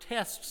takes your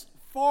tests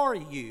for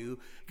you.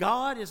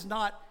 God is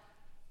not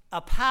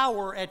a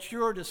power at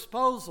your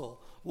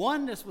disposal.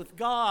 Oneness with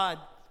God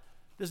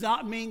does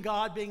not mean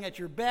God being at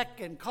your beck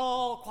and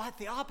call. Quite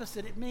the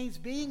opposite. It means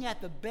being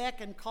at the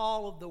beck and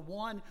call of the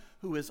one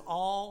who is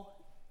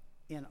all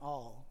in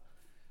all.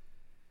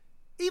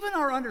 Even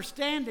our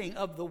understanding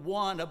of the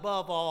one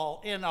above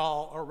all, in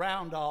all,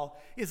 around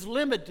all, is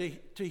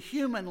limited to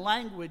human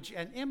language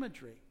and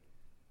imagery.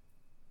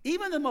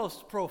 Even the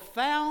most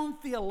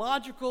profound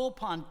theological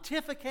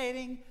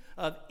pontificating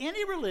of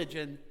any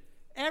religion,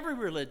 every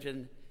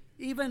religion,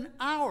 even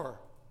our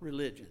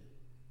religion,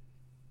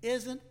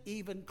 isn't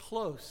even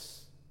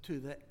close to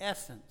the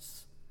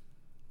essence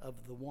of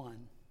the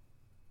one.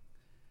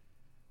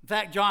 In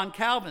fact, John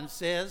Calvin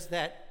says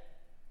that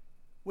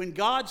when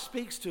God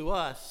speaks to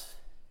us,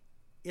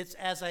 it's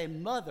as a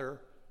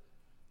mother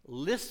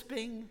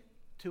lisping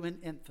to an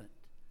infant.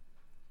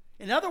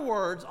 In other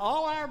words,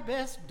 all our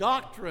best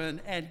doctrine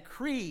and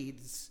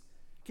creeds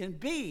can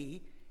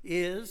be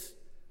is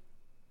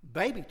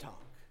baby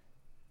talk.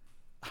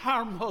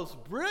 Our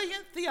most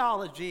brilliant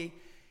theology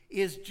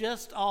is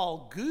just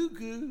all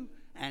goo-goo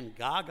and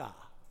gaga.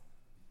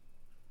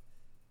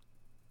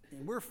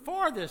 And we're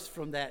farthest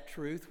from that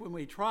truth when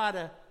we try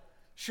to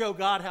show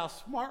God how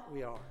smart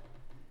we are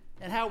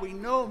and how we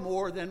know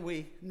more than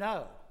we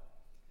know.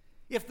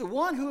 If the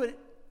one who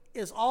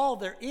is all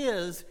there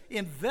is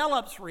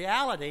envelops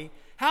reality,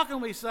 how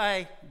can we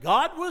say,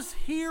 God was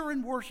here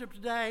in worship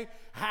today?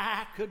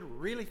 I could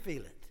really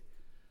feel it.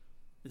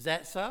 Is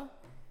that so?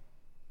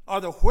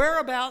 Are the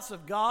whereabouts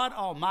of God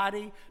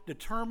Almighty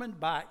determined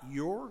by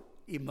your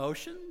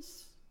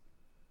emotions?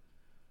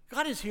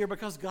 God is here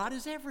because God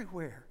is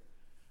everywhere.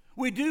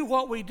 We do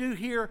what we do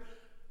here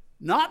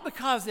not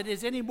because it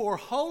is any more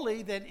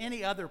holy than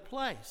any other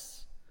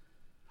place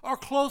or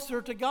closer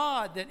to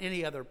God than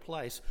any other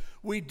place.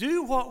 We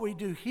do what we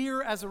do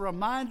here as a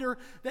reminder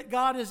that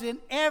God is in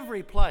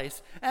every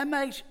place and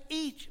makes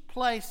each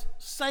place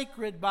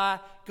sacred by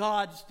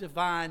God's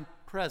divine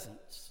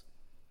presence.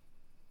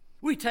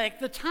 We take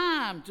the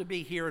time to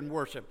be here in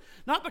worship,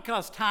 not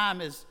because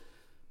time is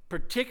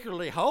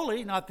particularly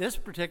holy, not this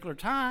particular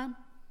time,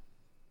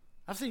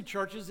 I've seen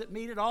churches that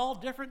meet at all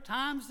different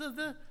times of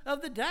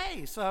the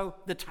day, so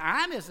the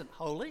time isn't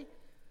holy.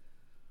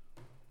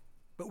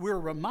 But we're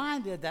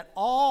reminded that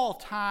all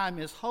time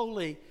is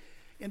holy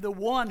in the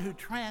one who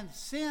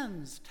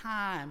transcends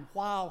time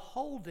while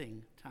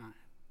holding time.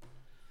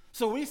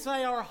 So we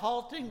say our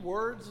halting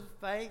words of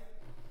faith,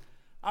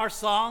 our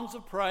songs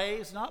of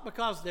praise, not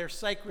because they're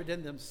sacred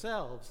in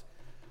themselves,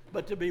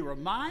 but to be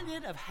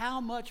reminded of how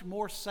much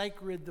more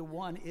sacred the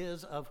one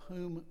is of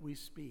whom we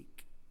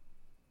speak.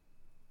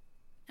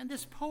 And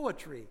this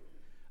poetry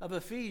of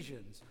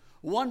Ephesians,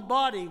 one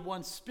body,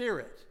 one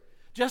spirit,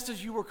 just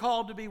as you were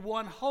called to be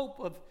one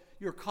hope of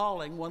your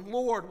calling, one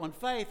Lord, one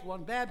faith,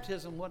 one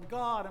baptism, one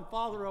God and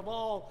Father of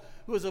all,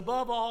 who is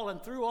above all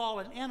and through all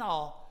and in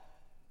all.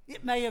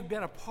 It may have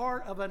been a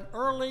part of an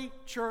early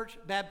church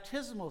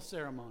baptismal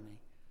ceremony.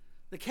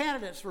 The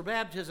candidates for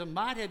baptism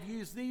might have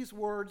used these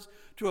words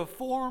to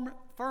affirm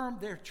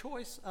their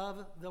choice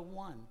of the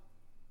one.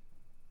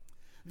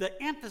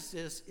 The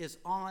emphasis is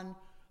on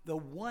the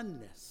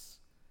oneness.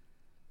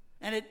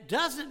 And it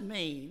doesn't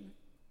mean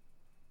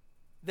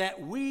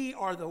that we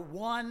are the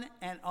one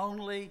and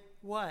only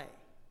way,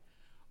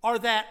 or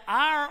that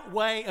our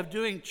way of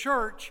doing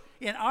church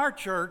in our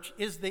church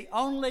is the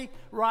only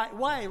right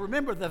way.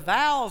 Remember, the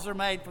vows are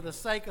made for the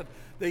sake of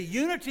the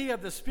unity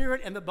of the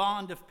Spirit and the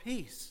bond of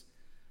peace.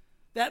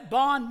 That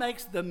bond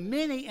makes the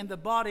many in the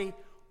body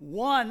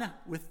one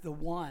with the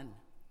one,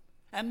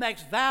 and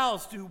makes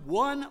vows to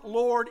one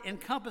Lord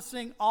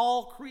encompassing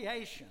all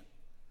creation.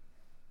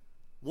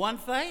 One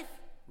faith?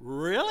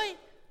 Really?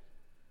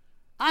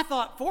 I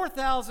thought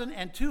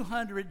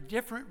 4,200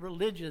 different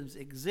religions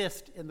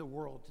exist in the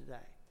world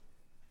today.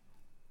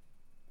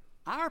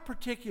 Our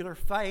particular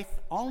faith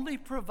only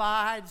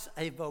provides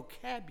a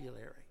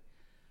vocabulary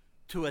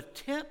to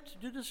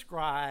attempt to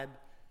describe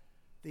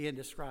the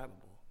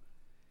indescribable.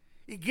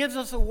 It gives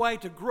us a way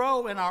to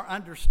grow in our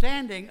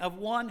understanding of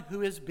one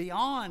who is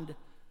beyond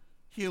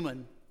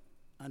human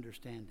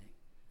understanding.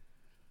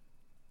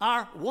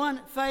 Our one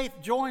faith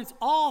joins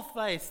all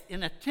faiths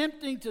in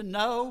attempting to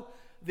know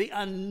the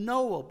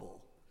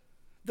unknowable.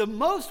 The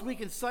most we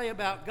can say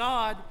about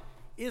God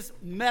is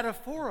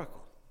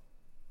metaphorical.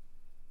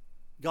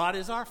 God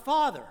is our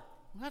Father.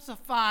 Well, that's a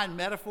fine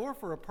metaphor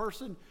for a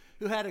person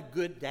who had a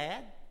good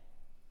dad.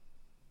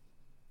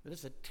 But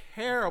it's a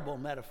terrible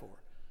metaphor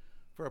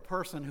for a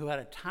person who had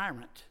a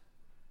tyrant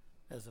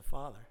as a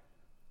father.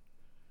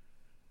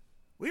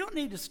 We don't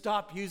need to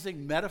stop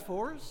using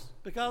metaphors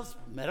because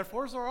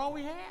metaphors are all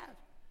we have.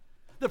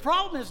 The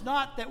problem is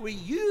not that we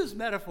use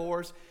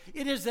metaphors,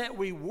 it is that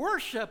we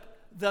worship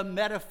the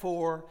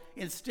metaphor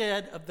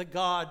instead of the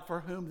God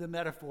for whom the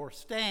metaphor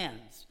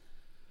stands.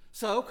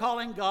 So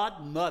calling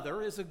God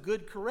mother is a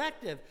good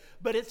corrective,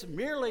 but it's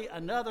merely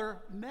another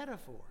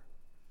metaphor.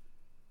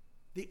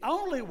 The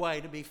only way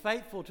to be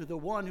faithful to the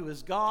one who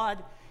is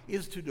God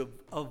is to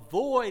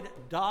avoid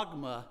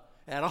dogma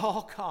at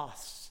all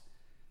costs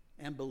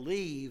and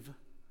believe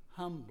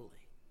humbly.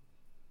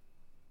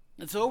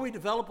 And so we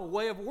develop a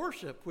way of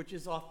worship which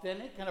is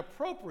authentic and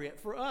appropriate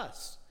for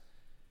us.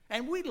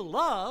 And we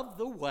love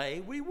the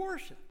way we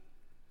worship,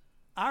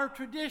 our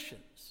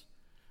traditions,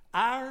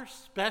 our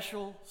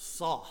special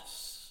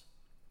sauce.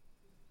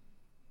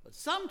 But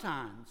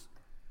sometimes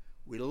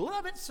we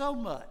love it so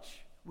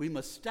much we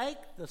mistake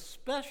the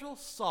special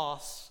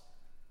sauce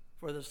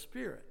for the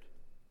Spirit.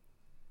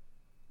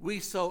 We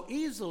so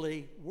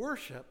easily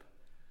worship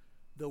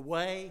the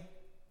way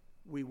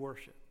we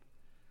worship.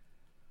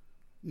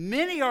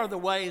 Many are the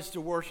ways to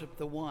worship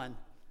the one.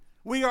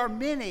 We are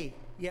many,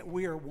 yet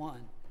we are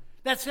one.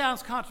 That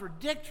sounds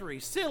contradictory,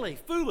 silly,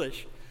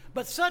 foolish,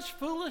 but such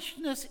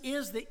foolishness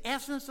is the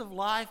essence of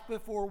life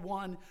before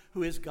one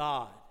who is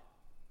God.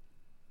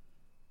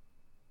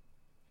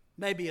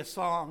 Maybe a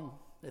song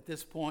at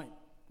this point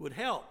would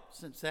help,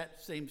 since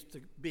that seems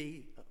to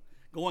be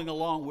going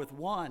along with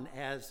one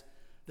as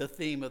the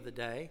theme of the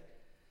day.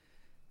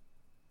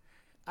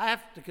 I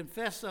have to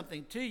confess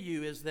something to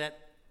you, is that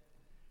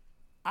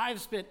I've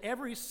spent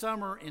every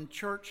summer in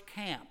church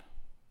camp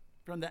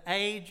from the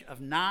age of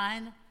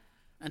 9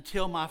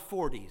 until my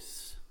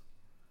 40s.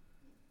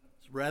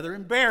 It's rather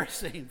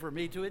embarrassing for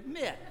me to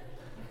admit.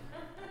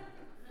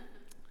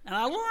 And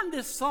I learned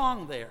this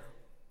song there.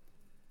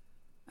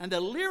 And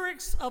the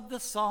lyrics of the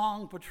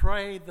song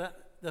portray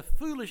the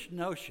foolish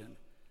notion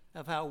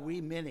of how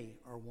we many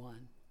are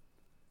one.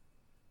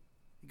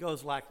 It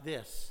goes like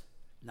this.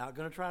 Not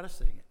going to try to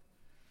sing it.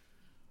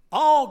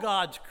 All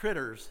God's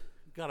critters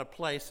got a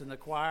place in the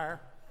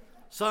choir.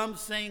 Some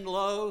sing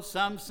low,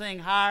 some sing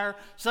higher,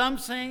 some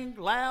sing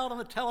loud on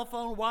the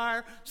telephone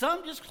wire,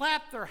 some just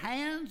clap their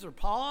hands or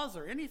paws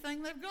or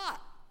anything they've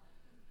got.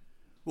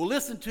 Well,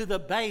 listen to the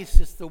bass.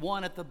 It's the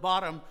one at the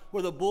bottom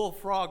where the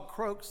bullfrog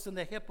croaks and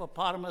the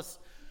hippopotamus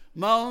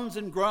moans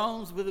and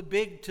groans with a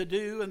big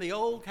to-do, and the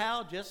old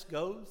cow just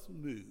goes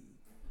moo.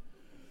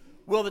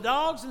 Well, the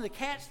dogs and the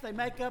cats, they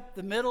make up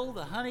the middle.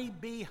 The honey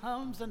bee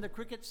hums and the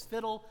crickets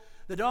fiddle.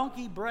 The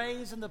donkey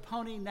brays and the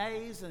pony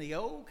neighs and the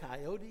old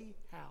coyote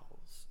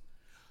howls.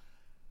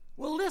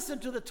 We'll listen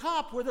to the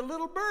top where the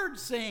little bird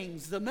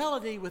sings, the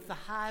melody with the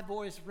high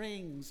voice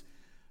rings,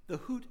 the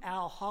hoot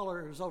owl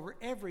hollers over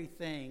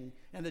everything,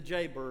 and the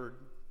jaybird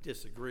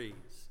disagrees.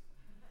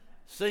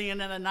 Singing in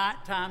the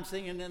nighttime,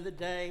 singing in the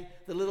day,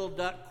 the little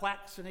duck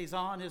quacks and he's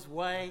on his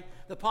way.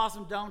 The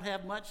possum don't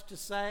have much to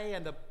say,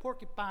 and the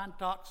porcupine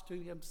talks to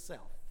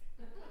himself.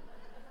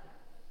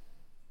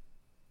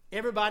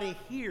 Everybody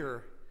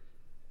here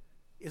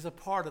is a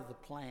part of the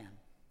plan.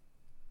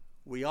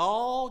 We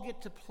all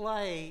get to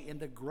play in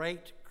the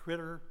great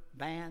critter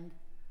band.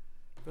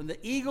 From the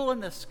eagle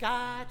in the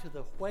sky to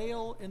the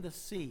whale in the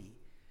sea,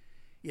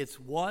 it's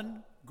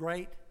one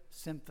great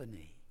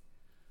symphony.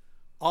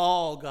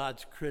 All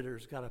God's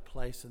critters got a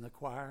place in the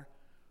choir.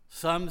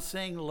 Some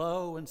sing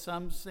low and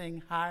some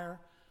sing higher.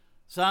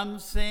 Some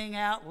sing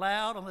out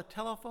loud on the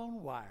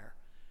telephone wire.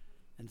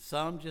 And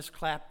some just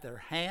clap their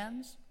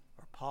hands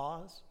or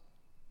paws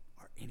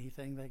or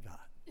anything they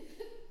got.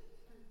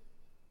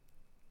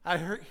 I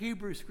heard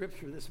Hebrew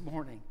scripture this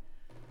morning.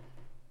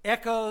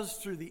 Echoes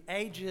through the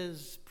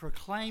ages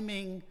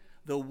proclaiming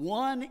the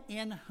one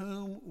in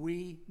whom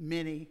we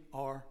many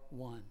are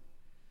one.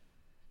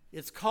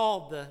 It's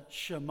called the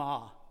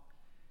Shema.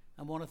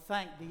 I want to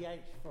thank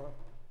D.H. for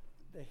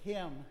the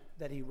hymn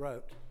that he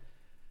wrote.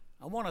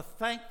 I want to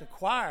thank the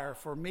choir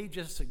for me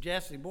just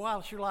suggesting, boy,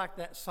 I sure like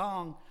that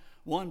song,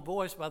 One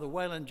Voice by the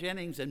Waylon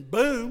Jennings, and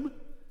boom,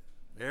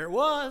 there it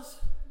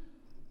was.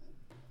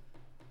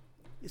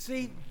 You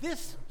see,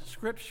 this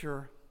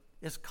scripture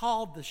is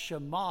called the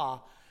Shema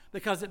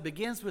because it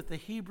begins with the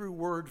Hebrew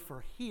word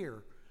for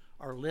hear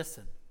or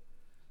listen.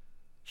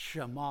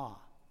 Shema.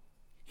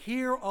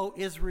 Hear, O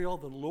Israel,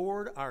 the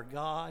Lord our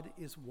God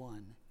is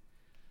one.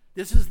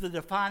 This is the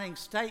defining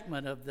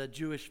statement of the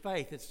Jewish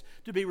faith. It's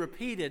to be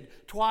repeated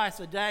twice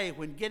a day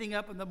when getting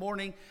up in the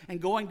morning and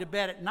going to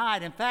bed at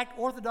night. In fact,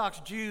 Orthodox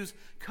Jews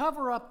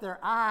cover up their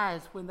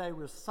eyes when they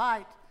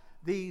recite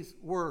these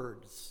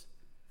words.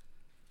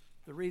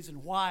 The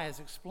reason why is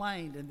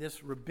explained in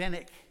this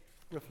rabbinic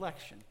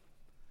reflection.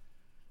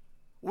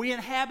 We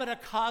inhabit a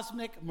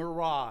cosmic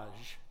mirage.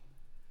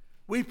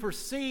 We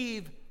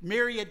perceive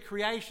myriad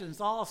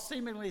creations, all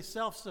seemingly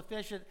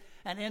self-sufficient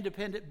and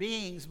independent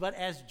beings, but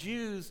as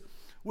Jews,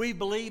 we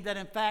believe that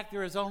in fact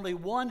there is only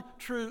one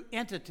true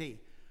entity,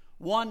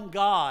 one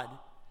God,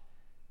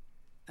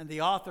 and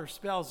the author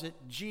spells it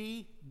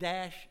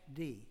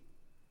G-D,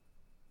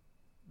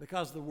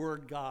 because the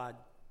word God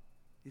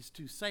is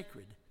too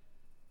sacred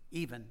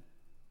even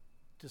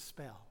to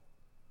spell.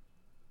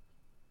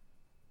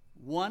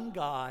 One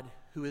God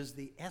who is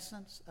the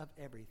essence of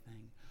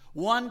everything.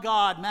 One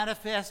God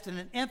manifest in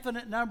an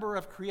infinite number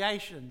of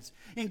creations.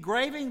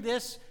 Engraving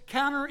this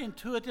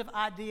counterintuitive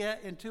idea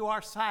into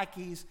our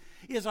psyches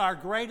is our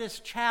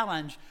greatest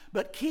challenge,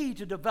 but key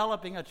to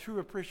developing a true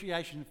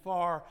appreciation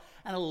for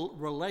and a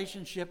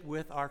relationship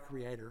with our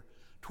Creator.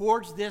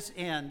 Towards this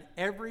end,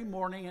 every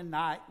morning and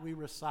night we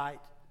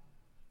recite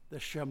the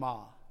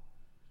Shema.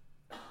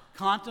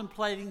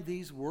 Contemplating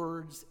these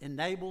words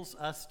enables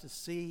us to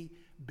see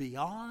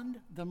beyond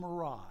the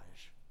mirage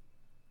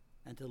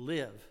and to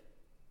live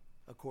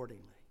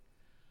accordingly.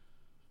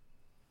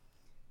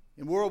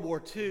 In World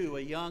War II, a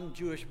young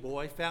Jewish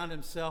boy found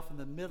himself in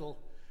the middle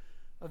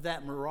of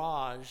that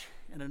mirage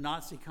in a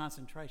Nazi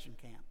concentration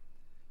camp.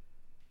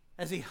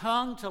 As he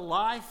hung to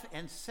life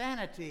and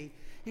sanity,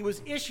 he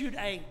was issued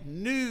a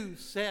new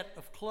set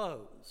of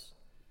clothes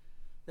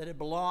that had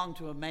belonged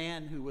to a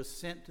man who was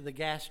sent to the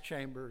gas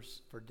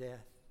chambers for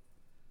death.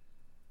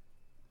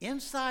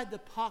 Inside the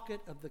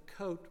pocket of the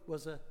coat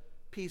was a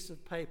piece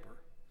of paper.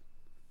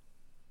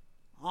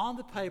 On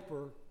the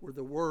paper were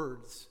the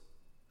words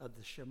of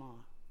the Shema,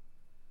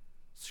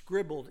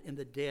 scribbled in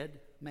the dead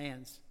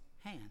man's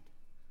hand.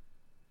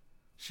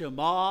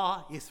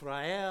 Shema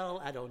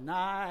Yisrael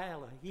Adonai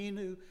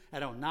Eloheinu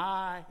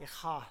Adonai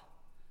Echad.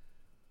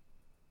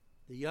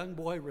 The young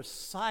boy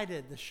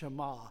recited the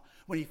Shema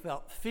when he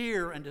felt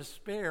fear and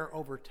despair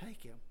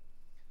overtake him.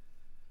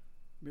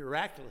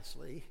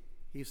 Miraculously,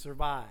 he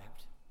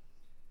survived.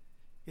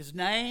 His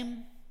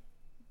name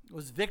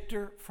was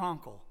Viktor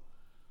Frankl,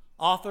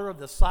 author of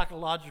the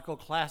psychological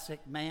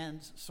classic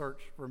Man's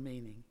Search for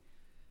Meaning.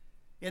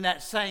 In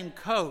that same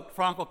coat,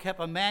 Frankl kept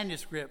a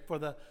manuscript for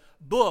the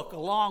book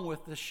along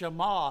with the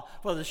Shema,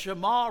 for the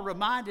Shema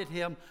reminded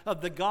him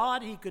of the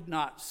God he could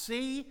not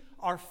see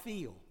or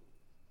feel.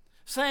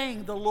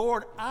 Saying the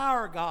Lord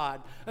our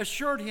God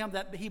assured him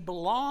that he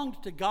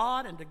belonged to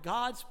God and to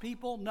God's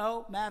people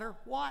no matter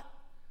what.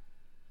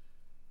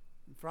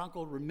 And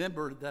Frankl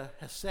remembered the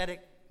Hasidic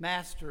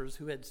masters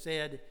who had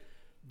said,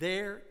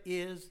 there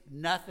is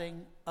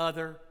nothing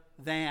other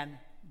than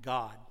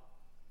God.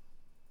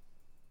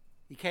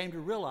 He came to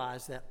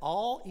realize that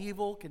all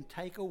evil can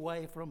take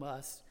away from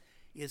us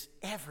is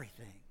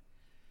everything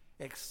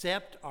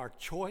except our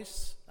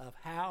choice of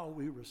how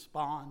we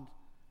respond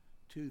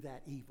to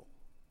that evil.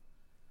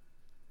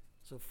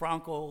 So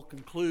Frankl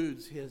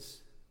concludes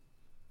his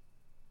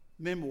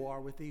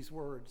memoir with these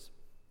words.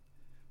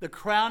 The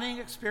crowning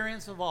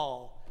experience of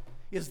all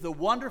is the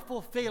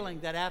wonderful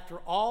feeling that after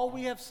all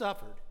we have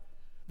suffered,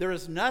 There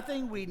is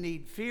nothing we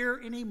need fear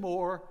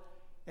anymore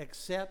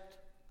except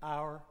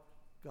our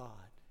God.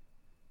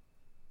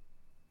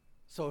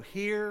 So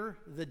hear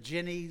the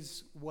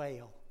Jennies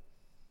wail,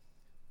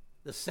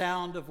 the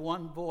sound of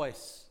one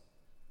voice,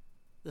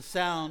 the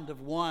sound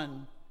of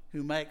one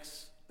who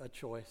makes a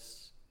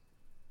choice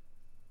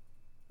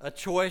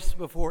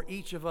before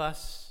each of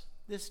us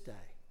this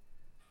day.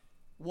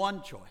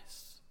 One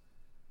choice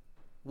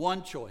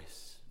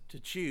to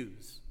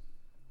choose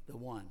the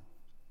one.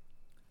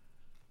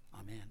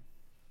 Amen.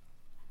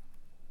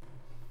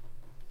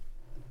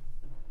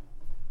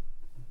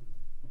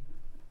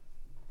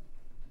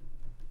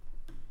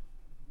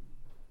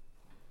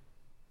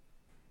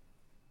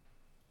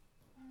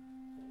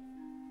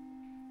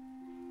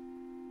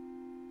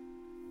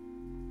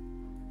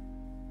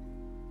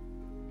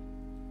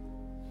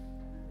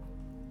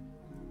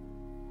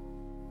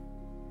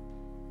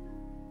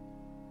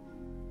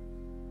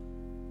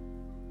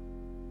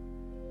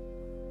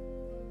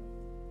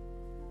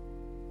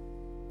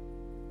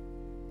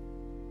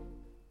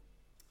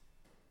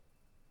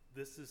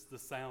 This is the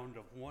sound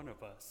of one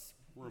of us,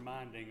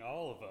 reminding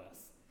all of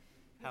us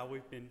how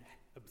we've been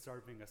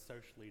observing a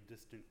socially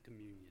distant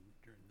communion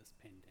during this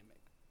pandemic.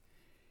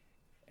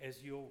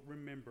 As you'll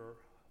remember,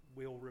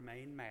 we'll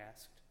remain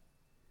masked.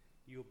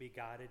 You'll be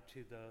guided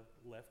to the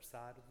left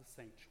side of the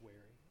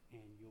sanctuary,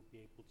 and you'll be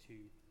able to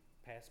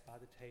pass by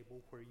the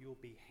table where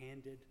you'll be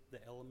handed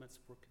the elements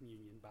for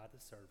communion by the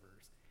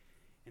servers.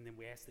 And then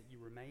we ask that you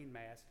remain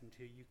masked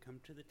until you come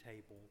to the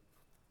table,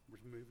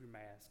 remove your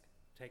mask,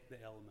 take the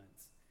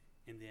elements,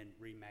 and then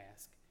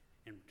remask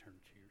and return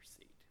to your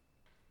seat.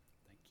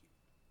 Thank you.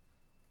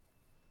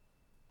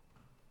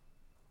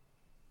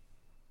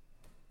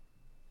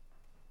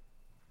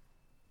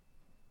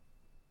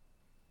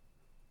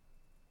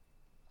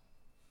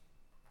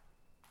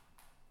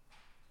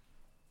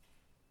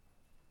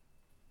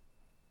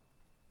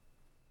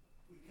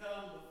 We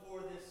come before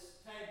this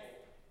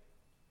table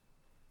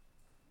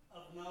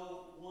of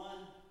no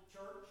one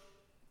church,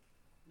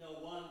 no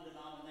one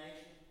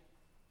denomination,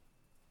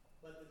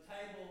 but the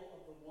table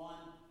of the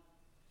one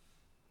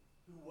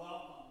who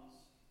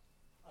welcomes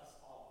us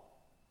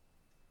all.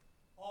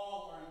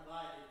 All are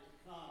invited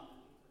to come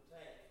and to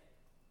partake.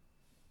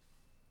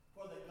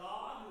 For the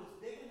God who is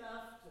big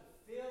enough to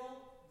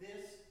fill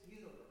this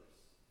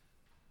universe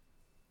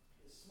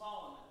is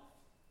small enough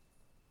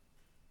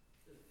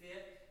to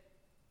fit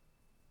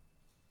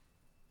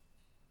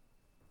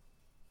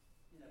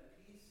in a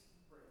piece of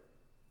bread.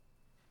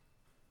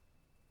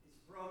 It's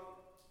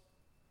broken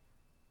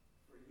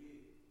for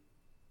you.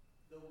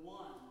 The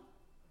one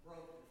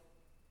broken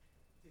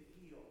to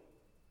heal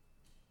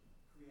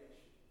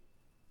creation.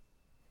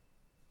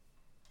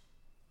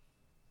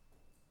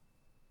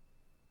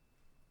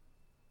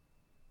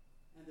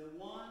 And the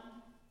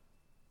one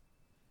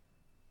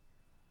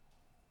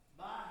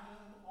by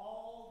whom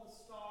all the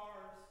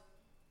stars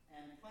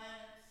and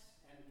planets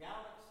and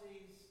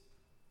galaxies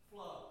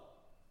flow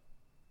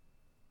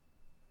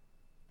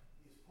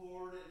is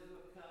poured into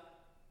a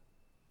cup.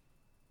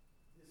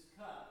 This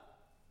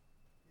cup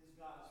is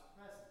God's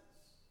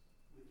presence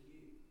with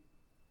you.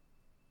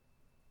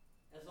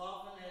 As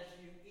often as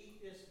you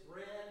eat this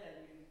bread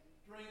and you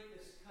drink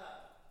this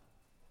cup,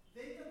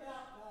 think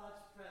about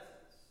God's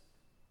presence,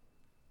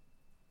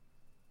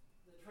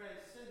 the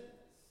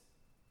transcendence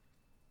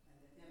and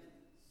the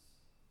immanence.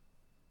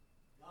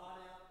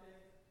 God out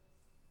there,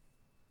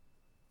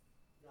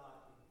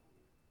 God in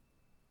here.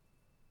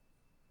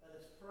 Let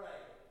us pray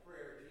the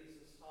prayer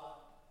Jesus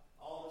taught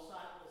all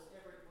disciples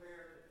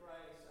everywhere to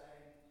pray,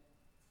 saying,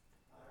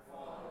 Our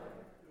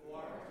Father, who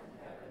art in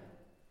heaven,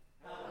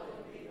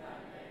 hallowed be thy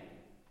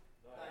name.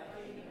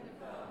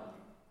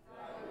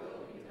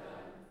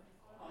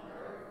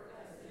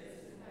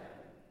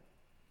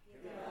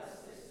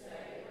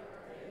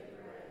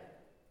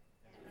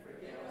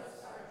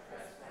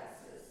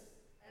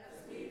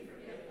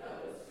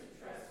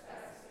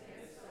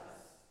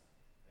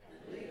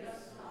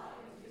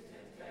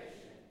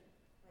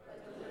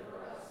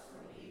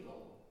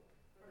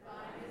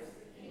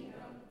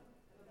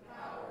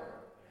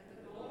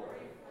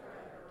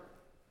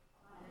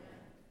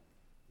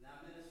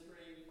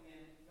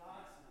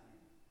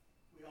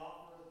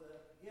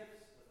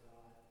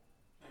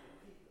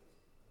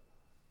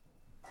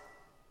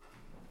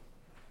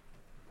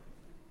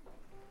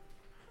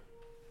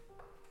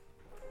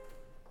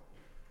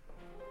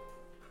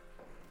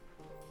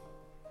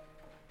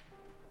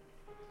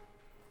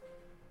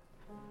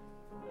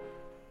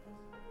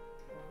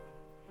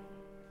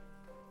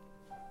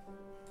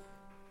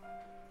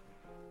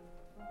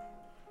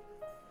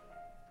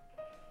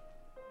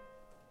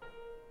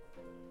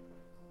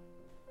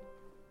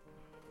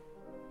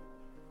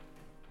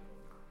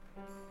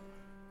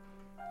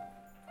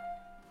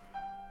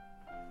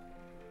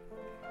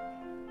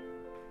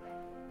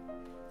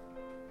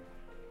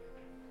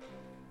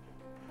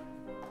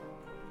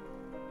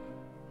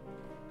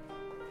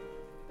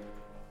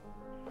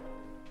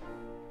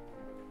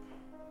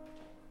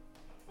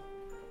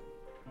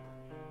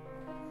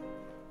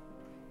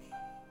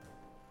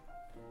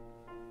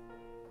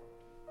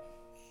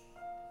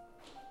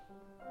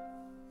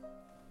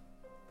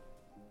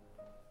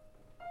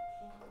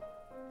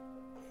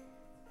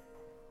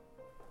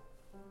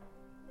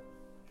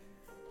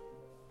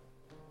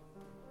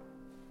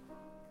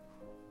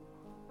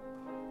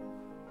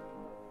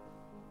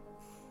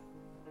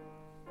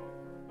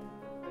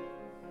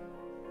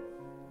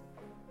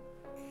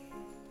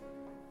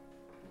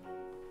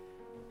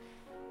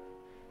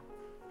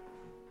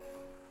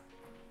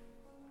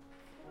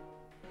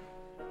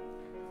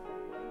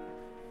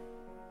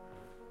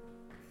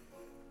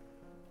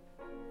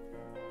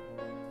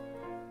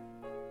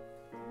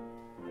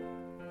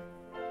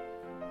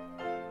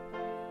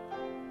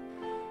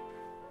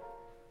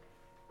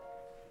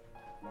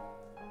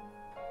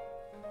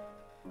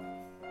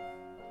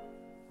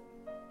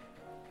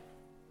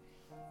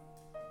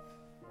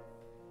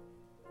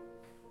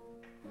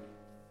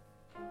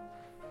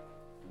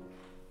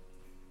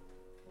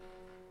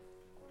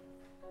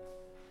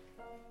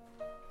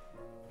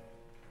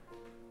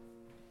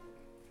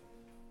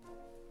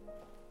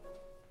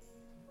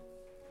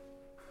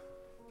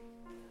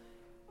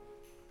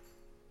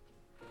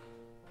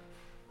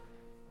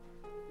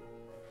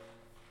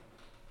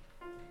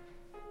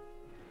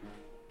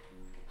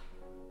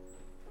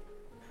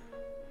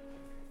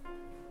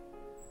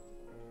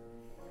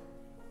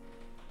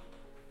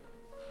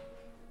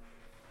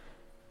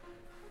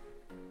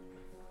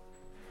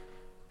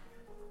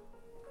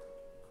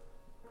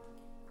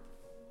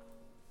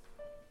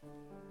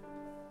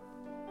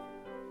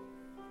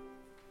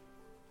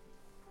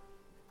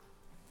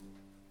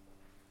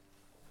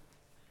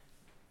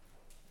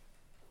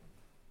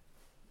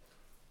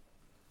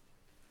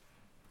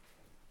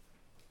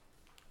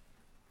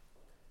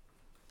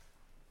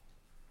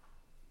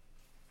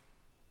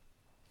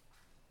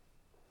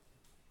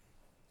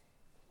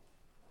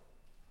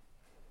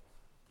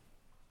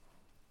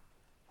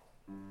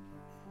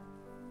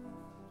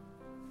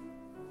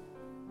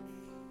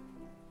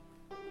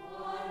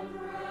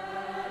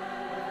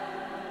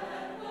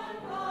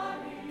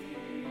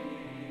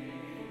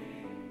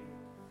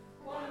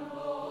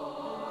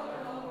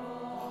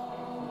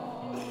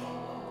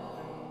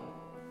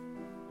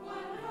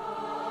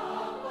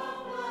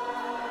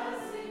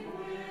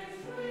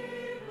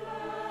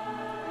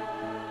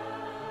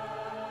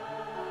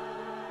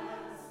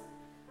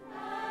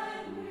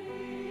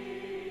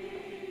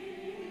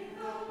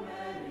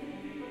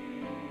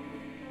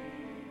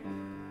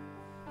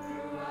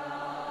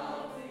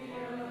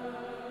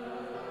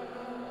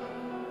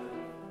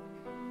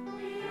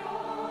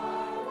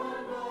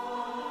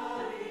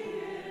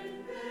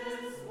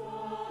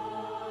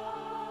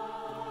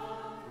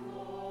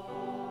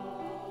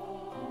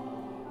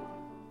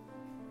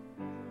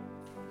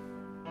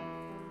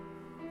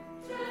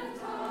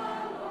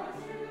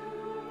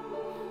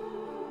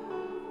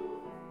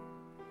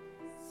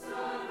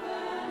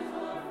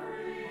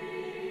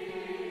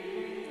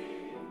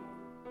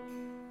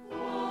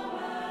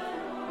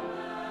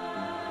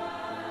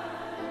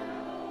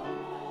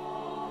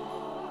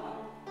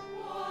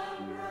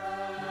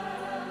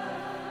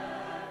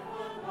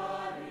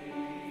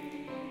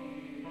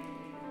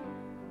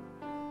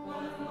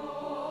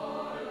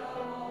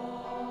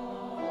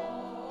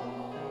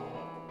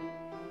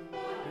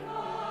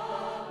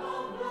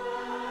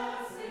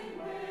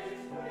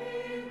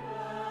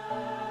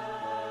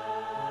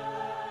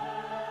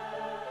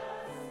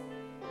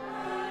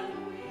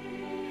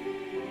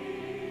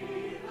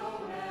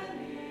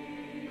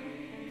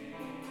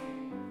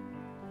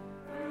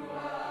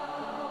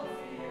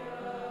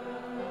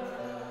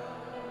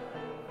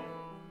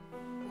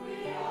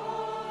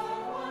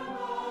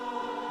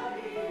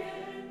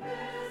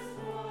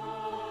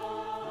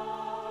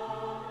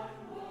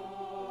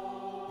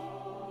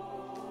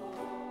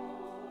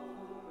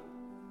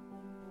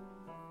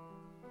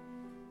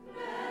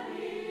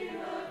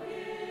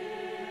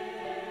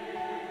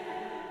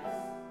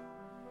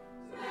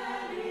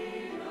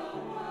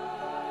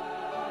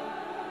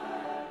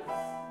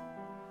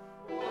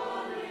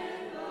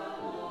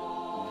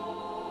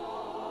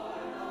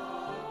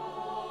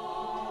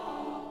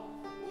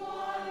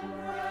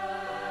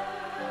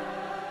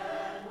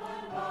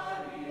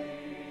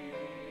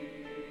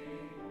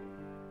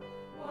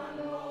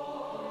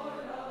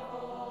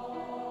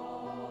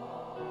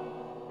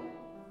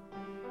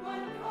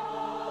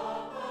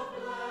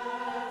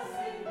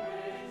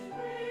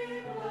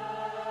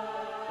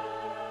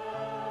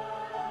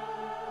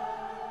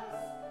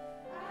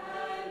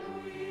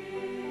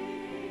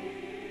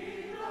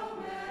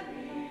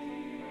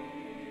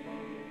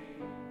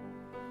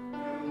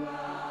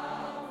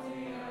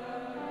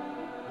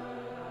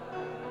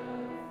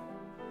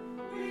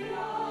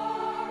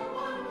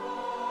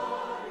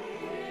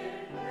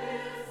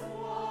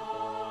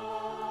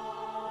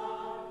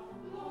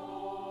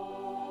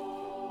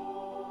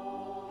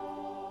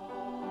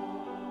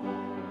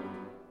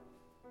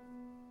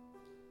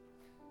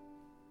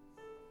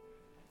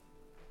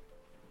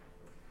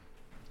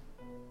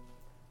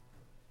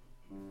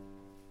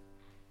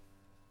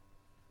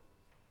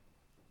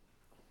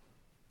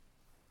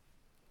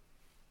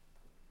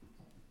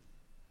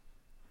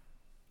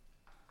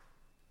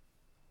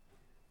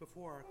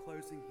 Before our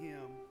closing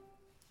hymn,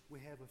 we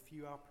have a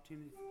few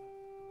opportunities.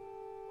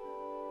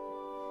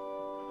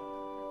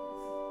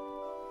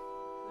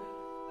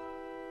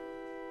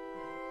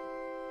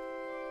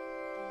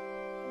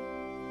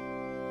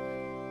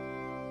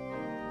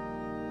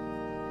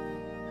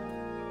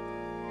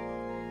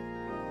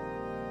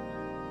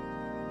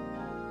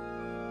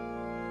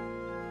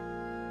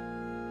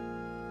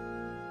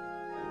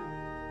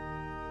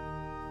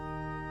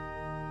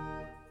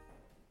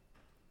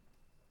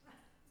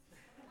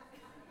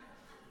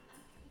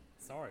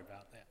 Sorry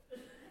about that.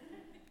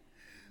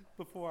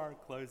 Before our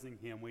closing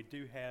hymn, we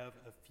do have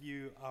a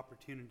few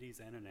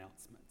opportunities and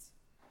announcements.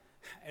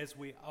 As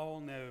we all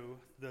know,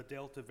 the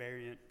Delta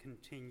variant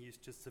continues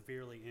to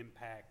severely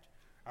impact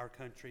our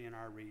country and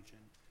our region.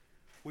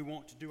 We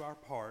want to do our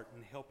part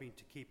in helping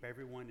to keep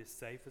everyone as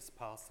safe as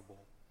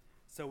possible,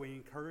 so we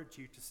encourage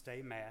you to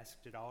stay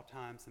masked at all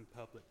times in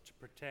public to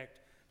protect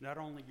not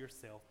only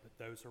yourself but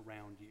those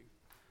around you.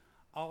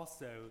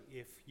 Also,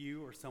 if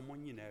you or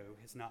someone you know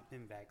has not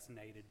been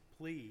vaccinated,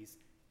 please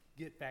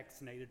get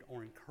vaccinated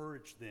or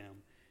encourage them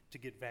to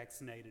get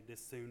vaccinated as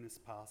soon as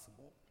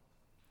possible.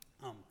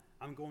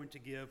 I'm going to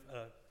give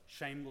a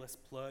shameless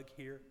plug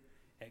here.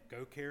 At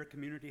GoCare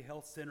Community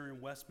Health Center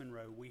in West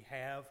Monroe, we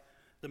have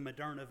the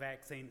Moderna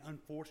vaccine.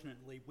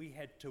 Unfortunately, we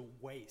had to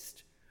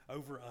waste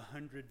over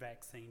 100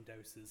 vaccine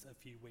doses a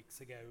few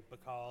weeks ago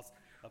because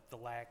of the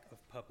lack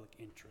of public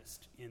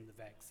interest in the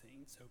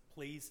vaccine. So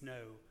please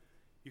know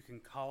you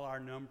can call our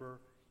number,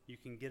 you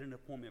can get an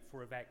appointment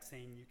for a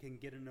vaccine, you can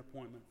get an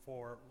appointment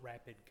for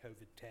rapid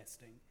COVID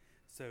testing.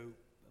 So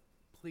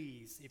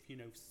please, if you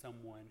know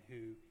someone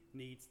who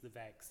needs the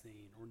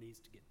vaccine or needs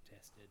to get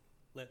tested,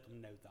 let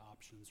them know the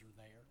options are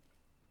there.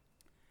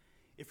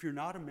 If you're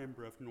not a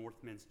member of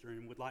Northminster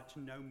and would like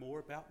to know more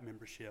about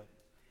membership,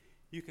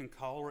 you can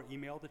call or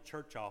email the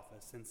church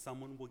office and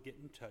someone will get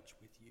in touch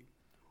with you.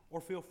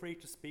 Or feel free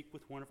to speak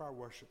with one of our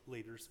worship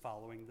leaders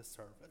following the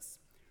service.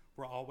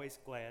 We're always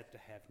glad to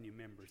have new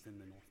members in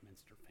the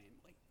Northminster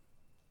family.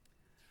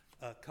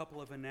 A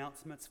couple of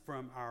announcements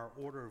from our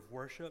order of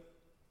worship.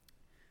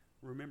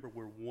 Remember,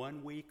 we're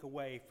 1 week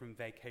away from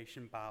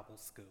Vacation Bible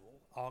School,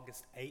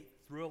 August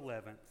 8th through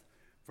 11th,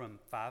 from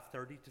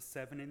 5:30 to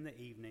 7 in the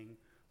evening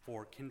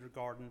for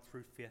kindergarten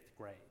through 5th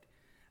grade.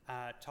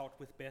 I talked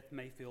with Beth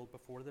Mayfield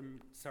before the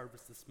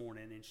service this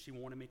morning, and she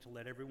wanted me to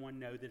let everyone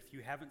know that if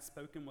you haven't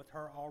spoken with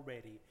her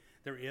already,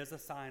 there is a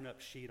sign-up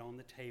sheet on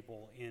the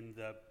table in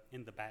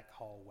the back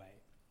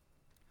hallway.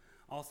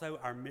 Also,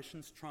 our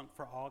missions trunk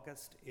for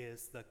August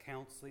is the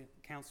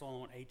Council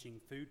on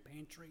Aging Food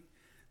Pantry.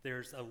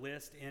 There's a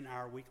list in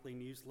our weekly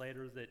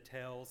newsletter that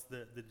tells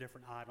the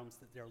different items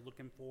that they're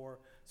looking for,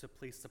 so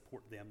please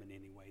support them in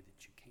any way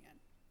that you can.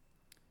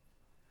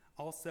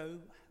 Also,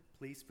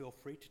 please feel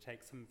free to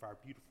take some of our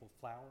beautiful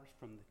flowers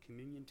from the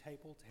communion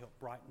table to help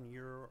brighten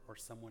your or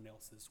someone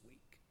else's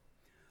week.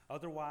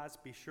 Otherwise,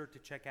 be sure to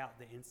check out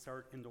the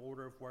insert in the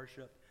order of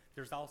worship.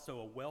 There's also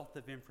a wealth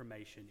of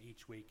information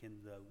each week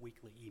in the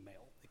weekly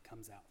email that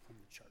comes out from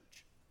the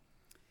church.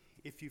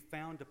 If you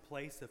found a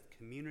place of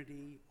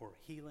community or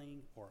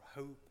healing or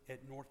hope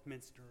at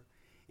Northminster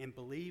and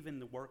believe in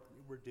the work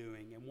that we're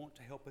doing and want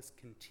to help us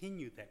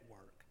continue that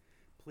work,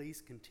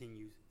 please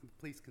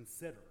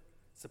consider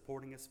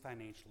supporting us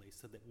financially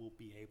so that we'll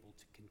be able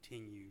to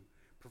continue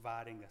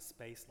providing a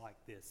space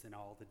like this in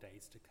all the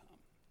days to come.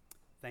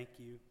 Thank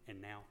you,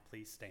 and now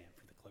please stand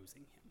for the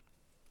closing hymn.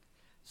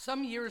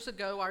 Some years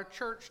ago, our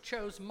church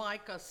chose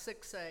Micah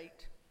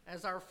 6:8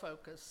 as our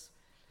focus.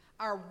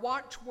 Our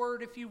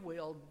watchword, if you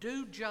will: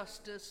 do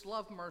justice,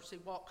 love mercy,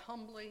 walk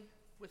humbly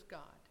with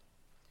God.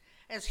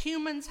 As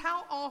humans,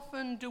 how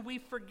often do we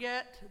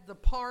forget the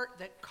part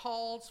that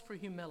calls for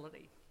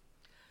humility?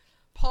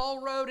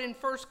 Paul wrote in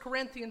 1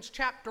 Corinthians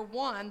chapter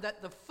 1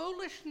 that the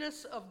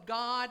foolishness of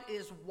God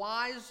is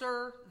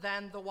wiser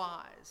than the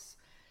wise.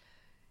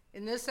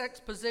 In this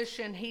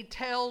exposition, he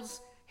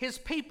tells his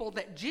people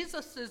that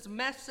Jesus'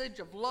 message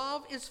of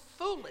love is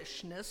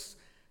foolishness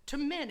to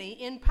many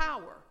in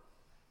power.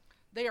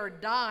 They are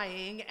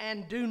dying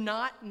and do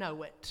not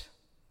know it.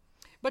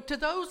 But to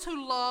those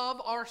who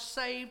love are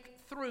saved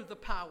through the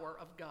power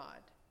of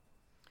God.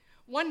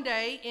 One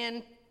day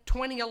in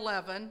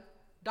 2011,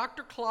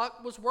 Dr.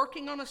 Cluck was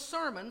working on a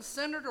sermon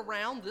centered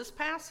around this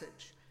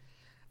passage.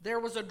 There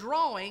was a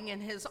drawing in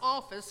his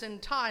office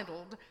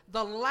entitled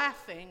 "The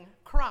Laughing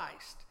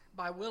Christ"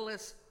 by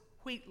Willis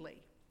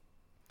Wheatley.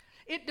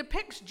 It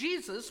depicts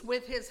Jesus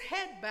with his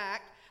head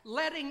back,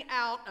 letting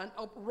out an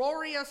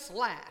uproarious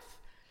laugh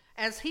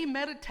as he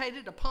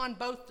meditated upon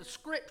both the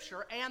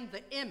scripture and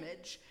the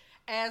image,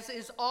 as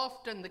is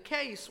often the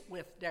case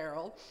with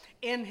Darrell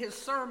in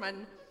his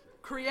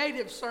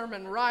creative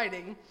sermon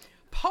writing.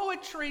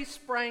 Poetry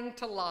sprang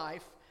to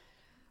life.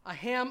 A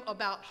hymn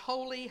about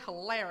holy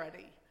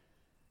hilarity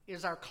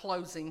is our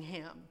closing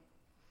hymn.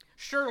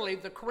 Surely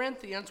the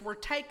Corinthians were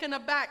taken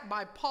aback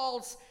by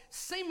Paul's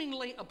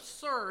seemingly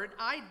absurd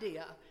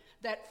idea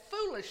that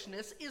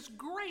foolishness is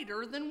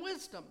greater than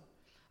wisdom.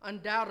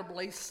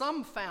 Undoubtedly,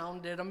 some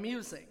found it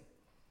amusing.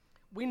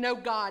 We know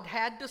God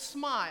had to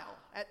smile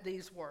at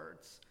these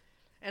words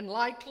and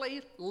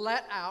likely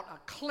let out a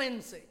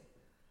cleansing,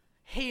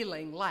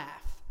 healing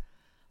laugh.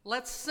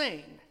 Let's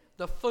sing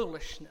the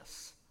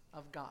foolishness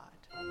of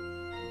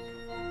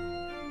God.